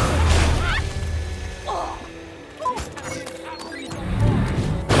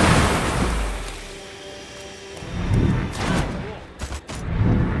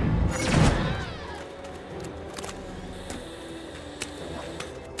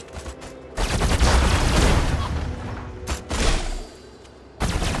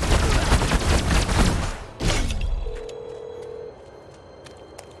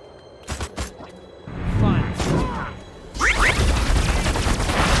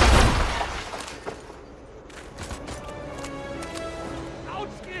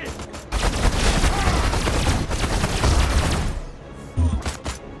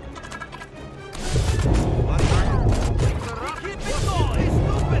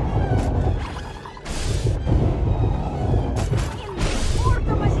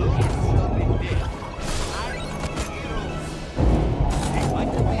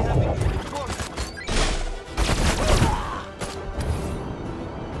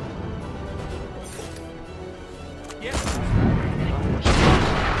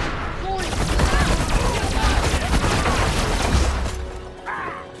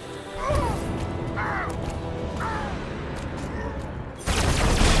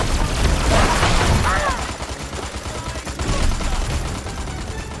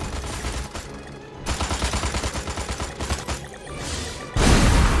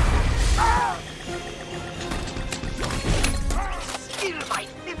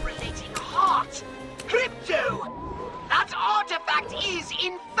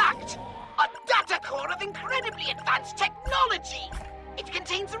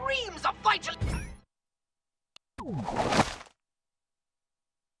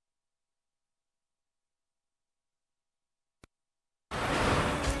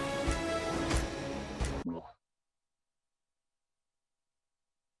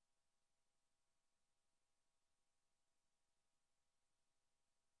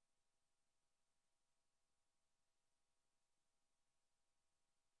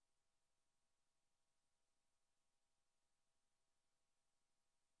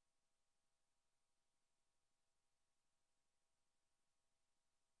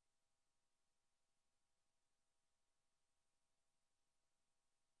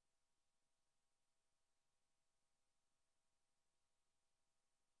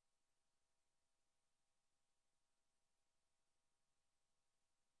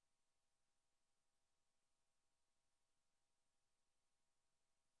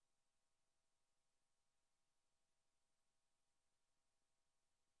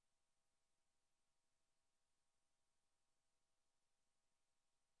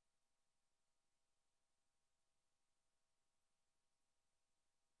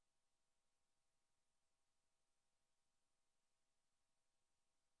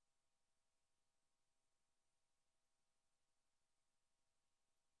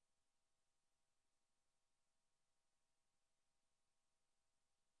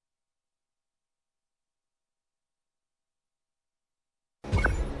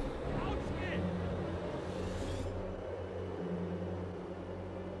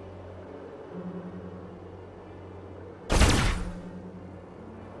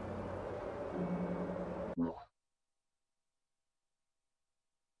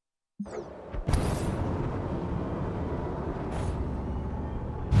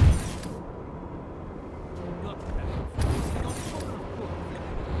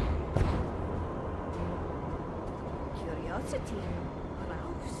 Curiosity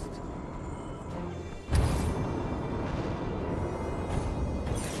aroused.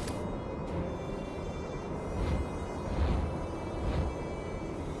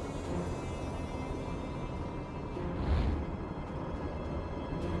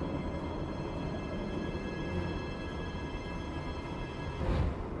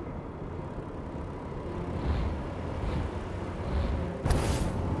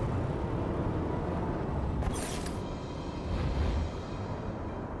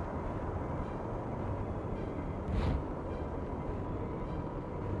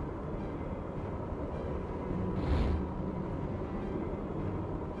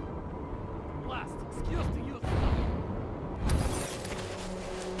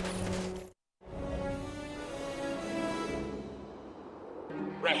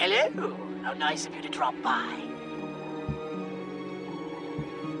 Well, hello. How nice of you to drop by.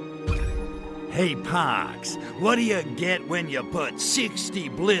 Hey, Pox, what do you get when you put 60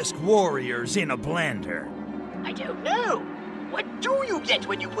 Blisk warriors in a blender? I don't know. What do you get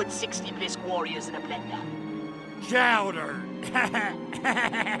when you put 60 Blisk warriors in a blender? Chowder!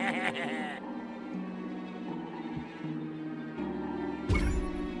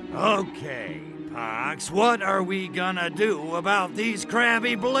 Okay, Pox, what are we gonna do about these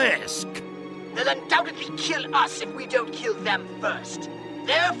crabby Blisk? They'll undoubtedly kill us if we don't kill them first.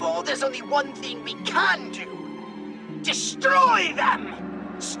 Therefore, there's only one thing we can do. Destroy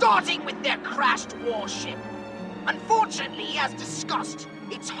them! Starting with their crashed warship. Unfortunately, as discussed,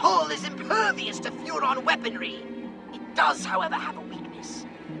 its hull is impervious to Furon weaponry. It does, however, have a weakness.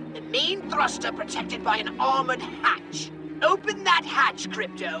 The main thruster protected by an armored hatch. Open that hatch,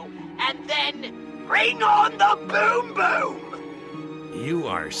 Crypto, and then bring on the boom boom! You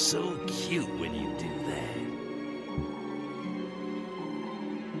are so cute when you do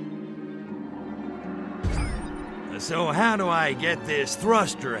that. So how do I get this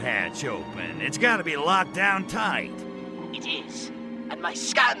thruster hatch open? It's gotta be locked down tight. It is, and my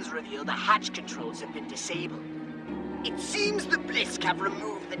scans reveal the hatch controls have been disabled. It seems the Blisk have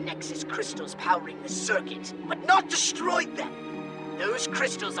removed the Nexus crystals powering the circuit, but not destroyed them. Those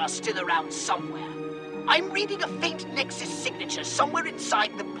crystals are still around somewhere. I'm reading a faint Nexus signature somewhere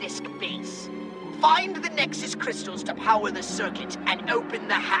inside the Blisk base. Find the Nexus crystals to power the circuit and open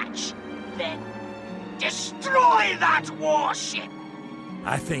the hatch. Then, destroy that warship!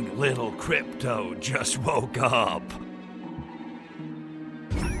 I think little Crypto just woke up.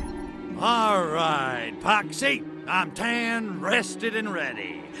 All right, Poxy. I'm tan, rested, and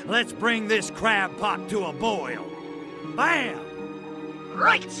ready. Let's bring this crab pot to a boil. Bam!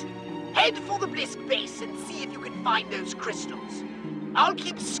 Right! Head for the Blisk base and see if you can find those crystals. I'll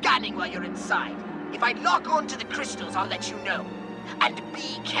keep scanning while you're inside. If I lock onto the crystals, I'll let you know. And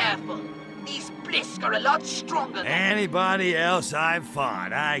be careful. These Blisk are a lot stronger than... Anybody else I've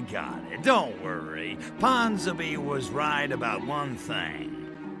fought, I got it. Don't worry. Ponsonby was right about one thing.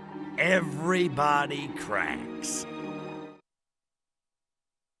 Everybody cracks.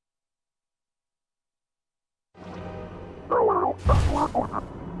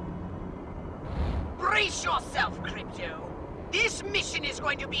 Brace yourself, Crypto. This mission is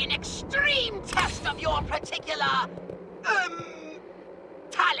going to be an extreme test of your particular,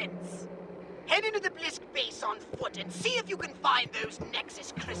 talents. Head into the Blisk base on foot and see if you can find those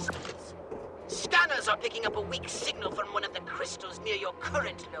Nexus crystals. Scanners are picking up a weak signal from one of the crystals near your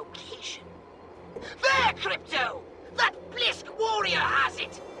current location. There, Crypto! That Blisk warrior has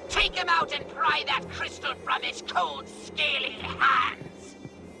it! Take him out and pry that crystal from its cold, scaly hands!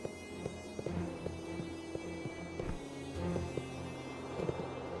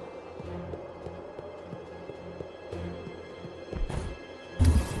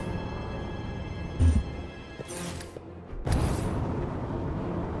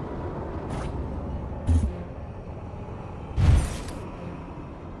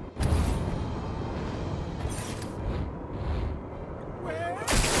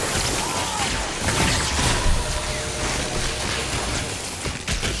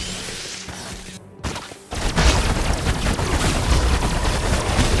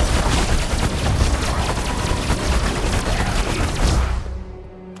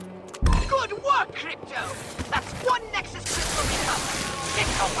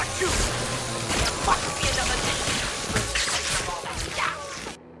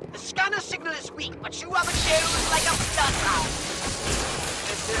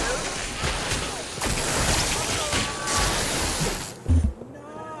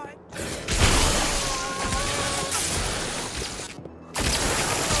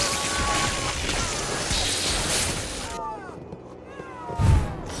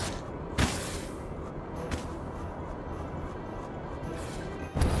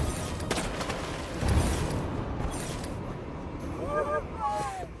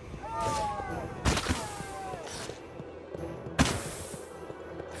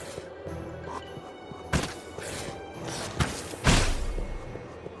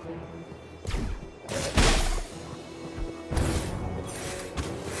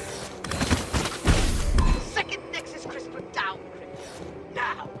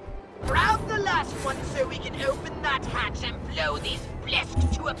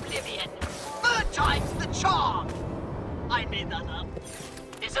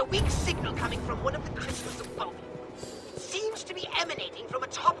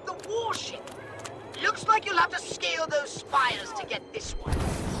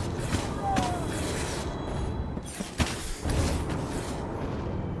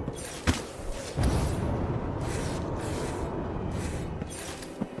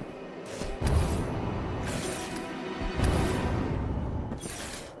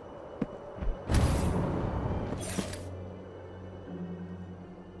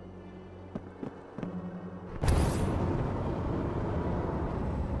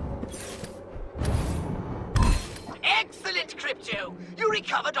 Excellent, Crypto! You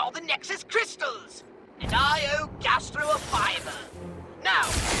recovered all the Nexus crystals! And I owe Gastro a $5. Now,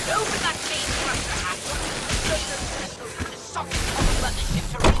 open that main thruster hatch and throw those crystals in the socket of the mothership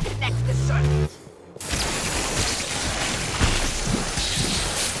to reconnect the circuit.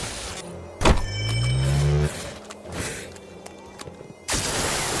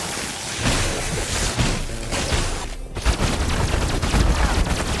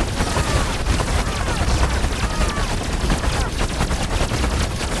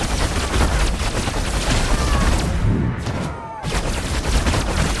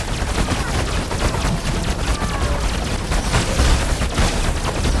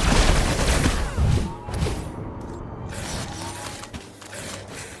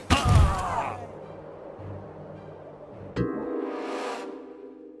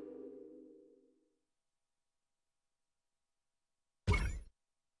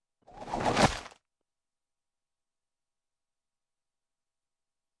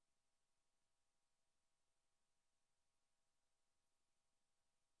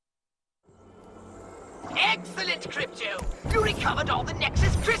 Excellent, Crypto! You recovered all the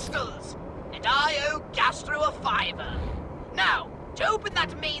Nexus crystals! And I owe Gastro a $5. Now, to open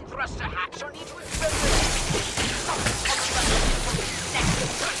that main thruster hatch, you'll need to insert the Nexus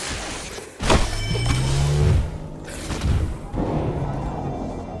circuit.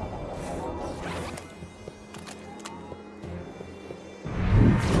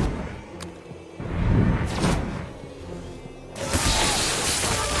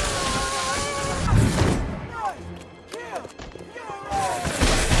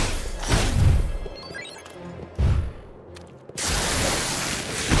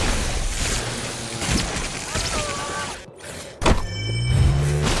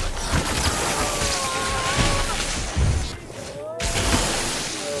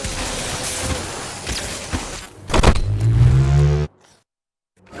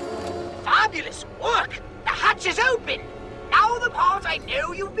 Fabulous work! The hatch is open! Now the part I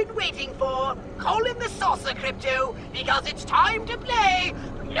know you've been waiting for. Call in the saucer, Crypto, because it's time to play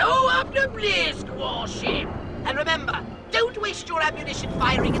Blow Up the Blisk warship! And remember, don't waste your ammunition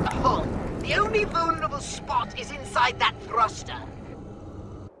firing at the hull. The only vulnerable spot is inside that thruster.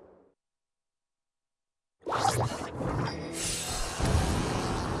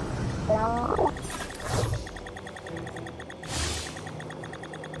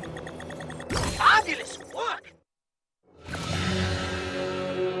 Fabulous work!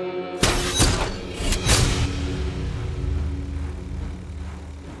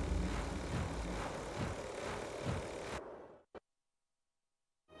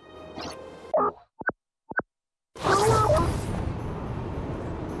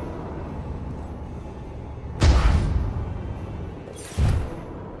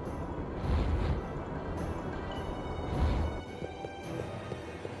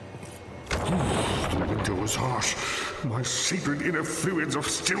 The winter was harsh. My sacred inner fluids are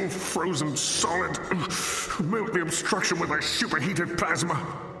still frozen solid. Melt the obstruction with my superheated plasma.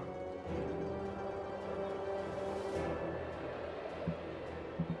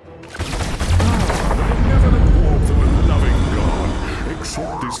 Benevolent warmth of a loving God.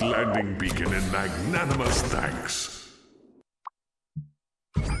 Accept this landing beacon in magnanimous thanks.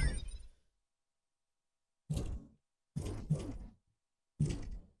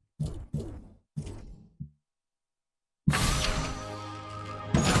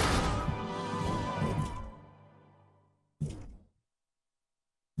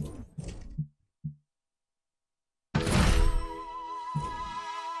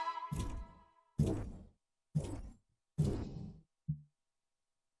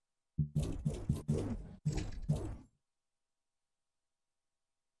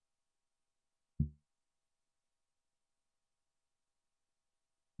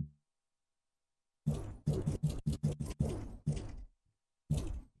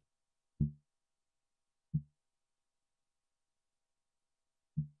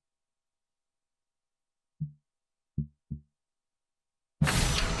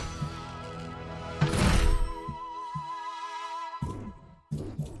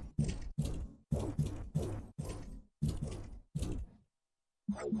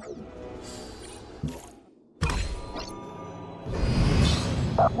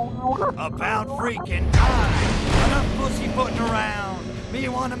 About freaking time! Enough pussyfooting around! Me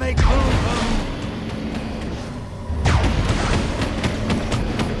wanna make boom boom!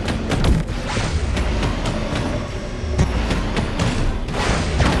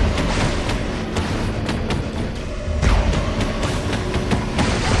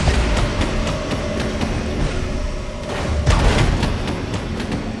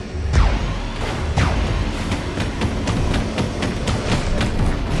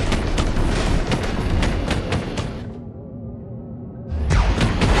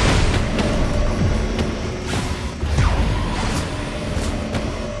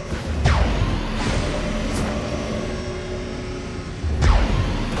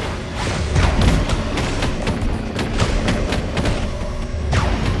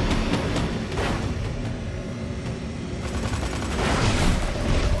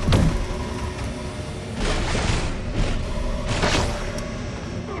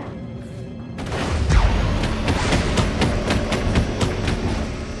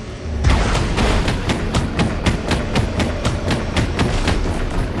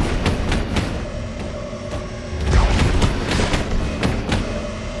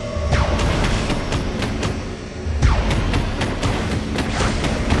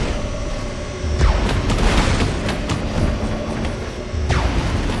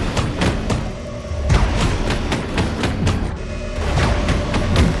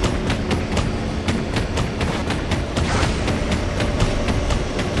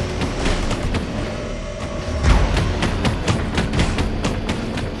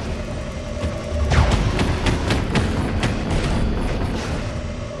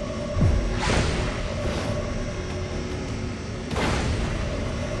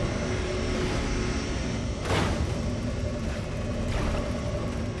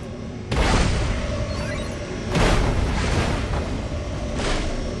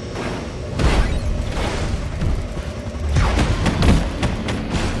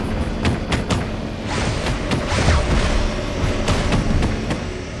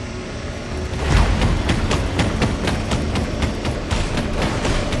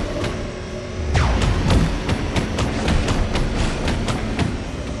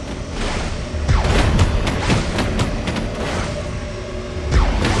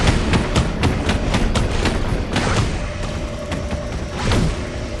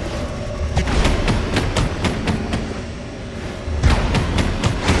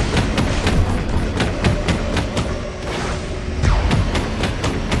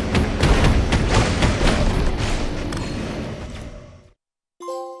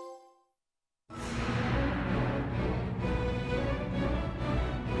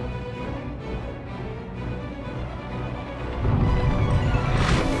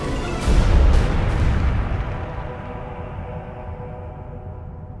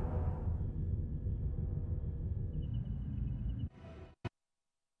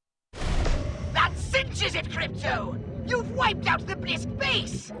 Crypto! You've wiped out the Blisk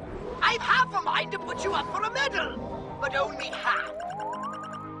base! I've half a mind to put you up for a medal, but only half.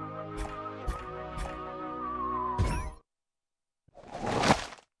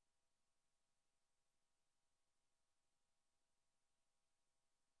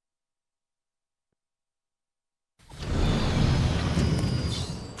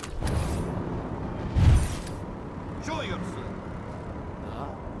 Show yourself.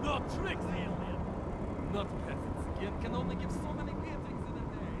 No tricks, alien. Not peasants. Skin can only give so many beatings in a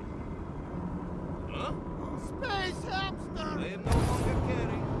day. Huh? Space hamster! I am no longer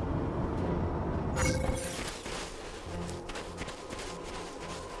caring.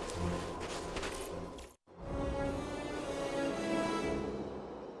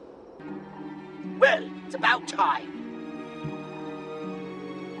 Well, it's about time.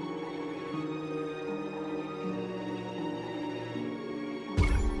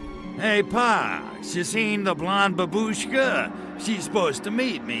 Hey, Pox, you seen the blonde babushka? She's supposed to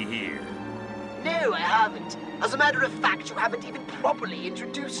meet me here. No, I haven't. As a matter of fact, you haven't even properly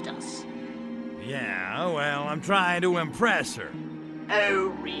introduced us. Yeah, well, I'm trying to impress her. Oh,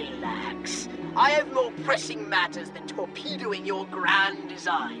 relax. I have more pressing matters than torpedoing your grand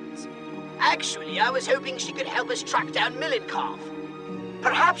designs. Actually, I was hoping she could help us track down Milenkov.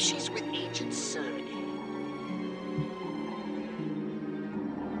 Perhaps she's with Agent Sergei.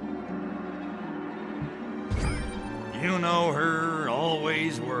 You know her,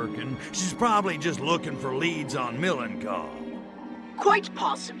 always working. She's probably just looking for leads on Milenkov. Quite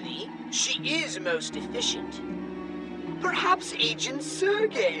possibly. She is most efficient. Perhaps Agent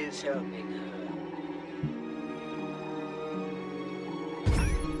Sergei is helping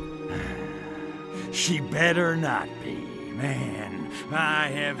her. She better not be. Man, I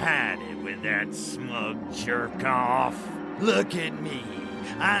have had it with that smug jerk-off. Look at me.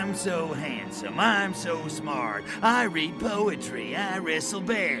 I'm so handsome, I'm so smart. I read poetry, I wrestle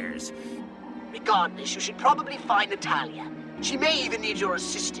bears. Regardless, you should probably find Natalia. She may even need your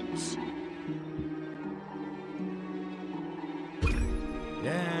assistance.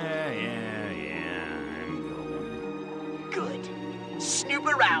 Yeah, I'm going. Good. Snoop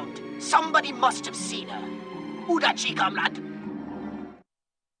around. Somebody must have seen her. Udachi, Comrade.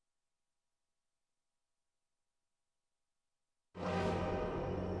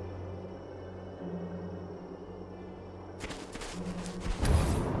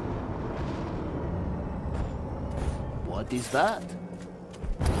 What is that?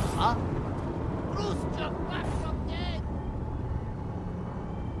 Huh? Bruce just back from dead!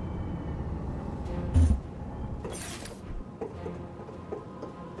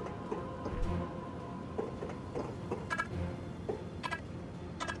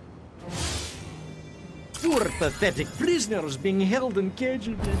 Poor pathetic prisoners being held in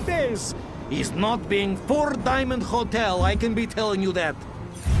KGB base is not being Four Diamond Hotel, I can be telling you that.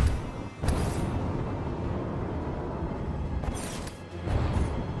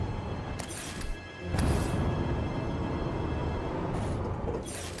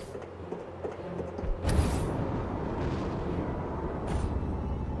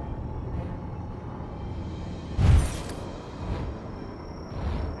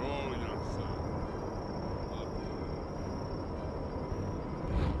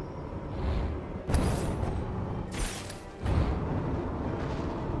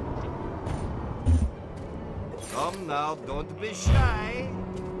 Come now, don't be shy.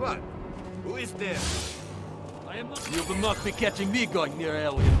 What? Who is there? You will not be catching me going near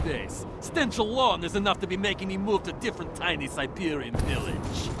alien base. Stench alone is enough to be making me move to different tiny Siberian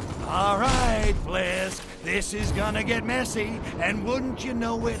village. All right, Blisk, this is gonna get messy, and wouldn't you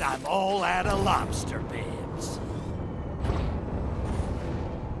know it, I'm all out of lobster bibs.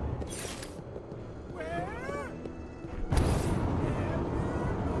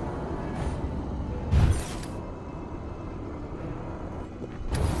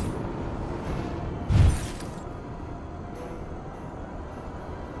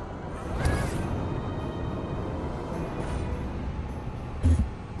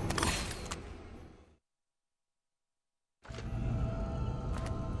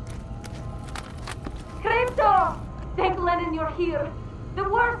 Thank Lenin you're here. The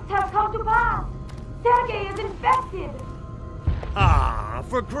worst has come to pass. Sergei is infected. Ah,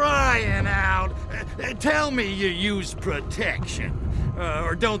 for crying out! Tell me you use protection.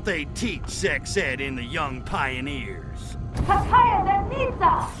 Or don't they teach sex ed in the Young Pioneers? Kakaya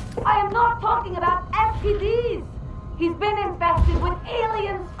Danitsa! I am not talking about STDs. He's been infested with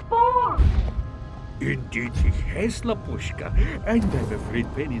alien spores. Indeed he has, Lapushka, and I'm afraid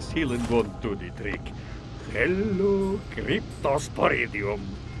penicillin won't do the trick. Hello, Cryptosporidium.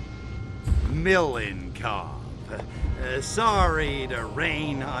 Milenkov. Sorry to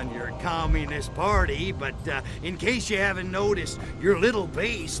rain on your Communist Party, but in case you haven't noticed, your little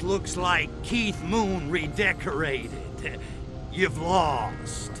base looks like Keith Moon redecorated. You've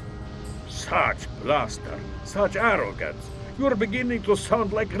lost. Such bluster, such arrogance. You're beginning to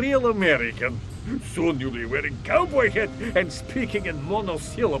sound like real American. Soon you'll be wearing cowboy hat and speaking in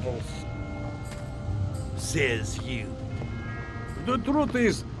monosyllables. Says you. The truth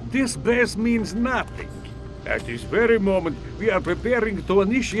is, this base means nothing. At this very moment, we are preparing to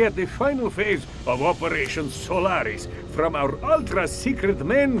initiate the final phase of Operation Solaris from our ultra-secret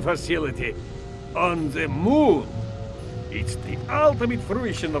main facility on the moon. It's the ultimate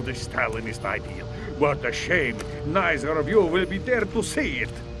fruition of the Stalinist ideal. What a shame neither of you will be there to see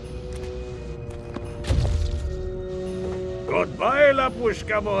it. Goodbye,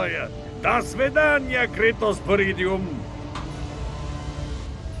 Lapushka moya. До свидания, Kritos Poridium.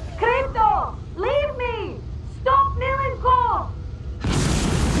 Crypto! Leave me! Stop Milenkov!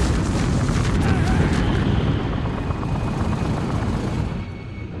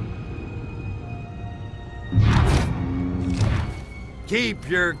 Keep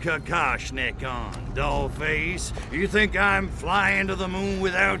your Kakashnik on, dollface. You think I'm flying to the moon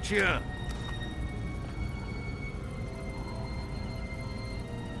without you?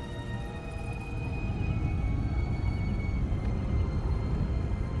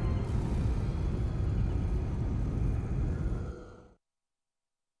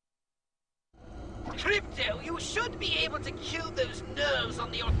 Crypto, you should be able to kill those nerves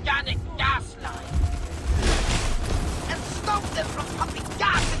on the organic gas line. And stop them from pumping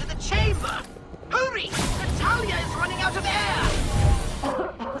gas into the chamber! Hurry! Natalia is running out of air!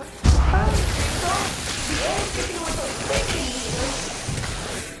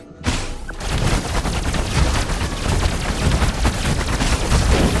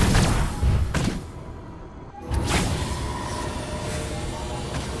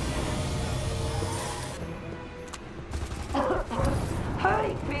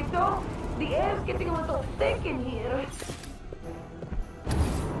 Hurry, Crypto! The air's getting a little thick in here.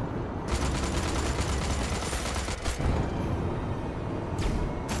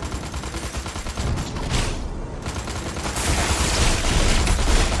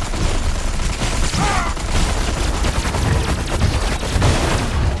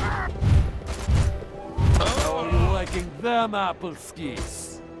 How are you liking them apple skis?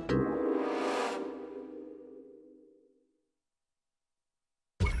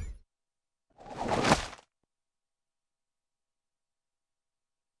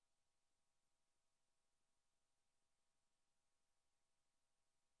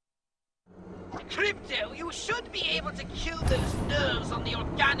 Crypto, you should be able to kill those nerves on the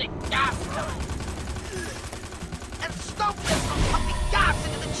organic gas line. And stop them from pumping gas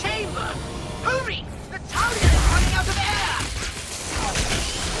into the chamber! Hurry! Natalia is running out of air!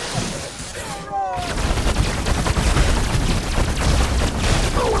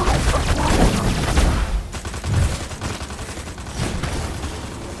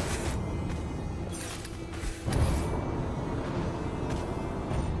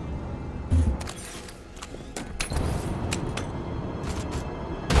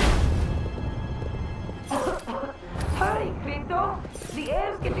 Hurry, Crypto! The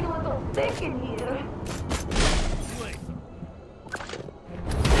air's getting a little thick in here.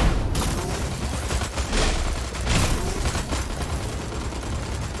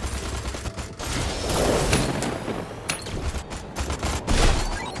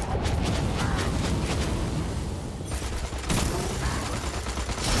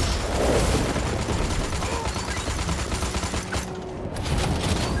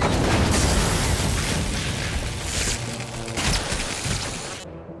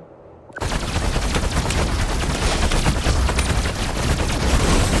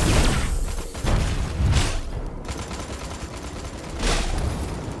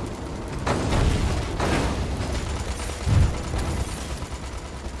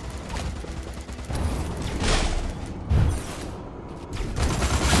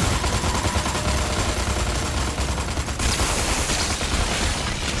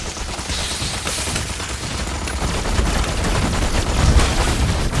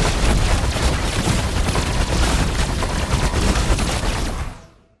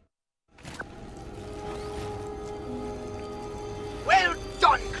 Well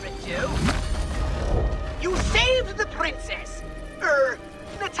done, Crypto! You saved the princess!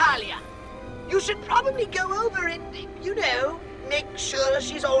 Natalia. You should probably go over and, you know, make sure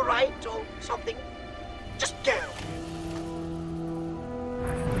she's alright or something. Just go.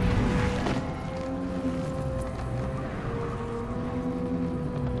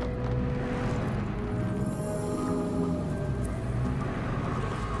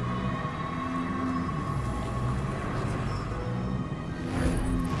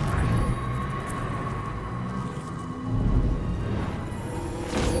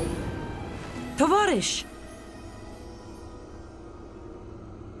 Tovarish!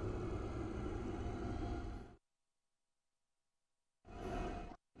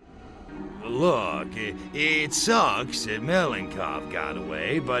 Look, it sucks that Melenkov got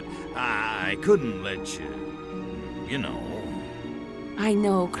away, but I couldn't let you know. I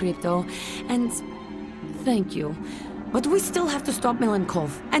know, Crypto, and thank you. But we still have to stop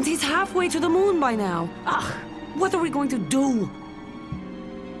Melenkov, and he's halfway to the moon by now. Ugh, what are we going to do?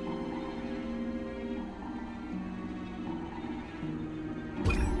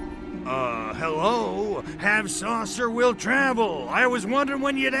 Hello? Have saucer will travel. I was wondering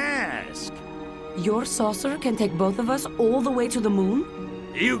when you'd ask. Your saucer can take both of us all the way to the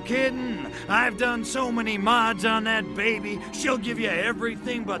moon? You kidding? I've done so many mods on that baby, she'll give you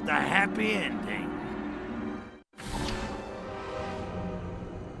everything but the happy ending.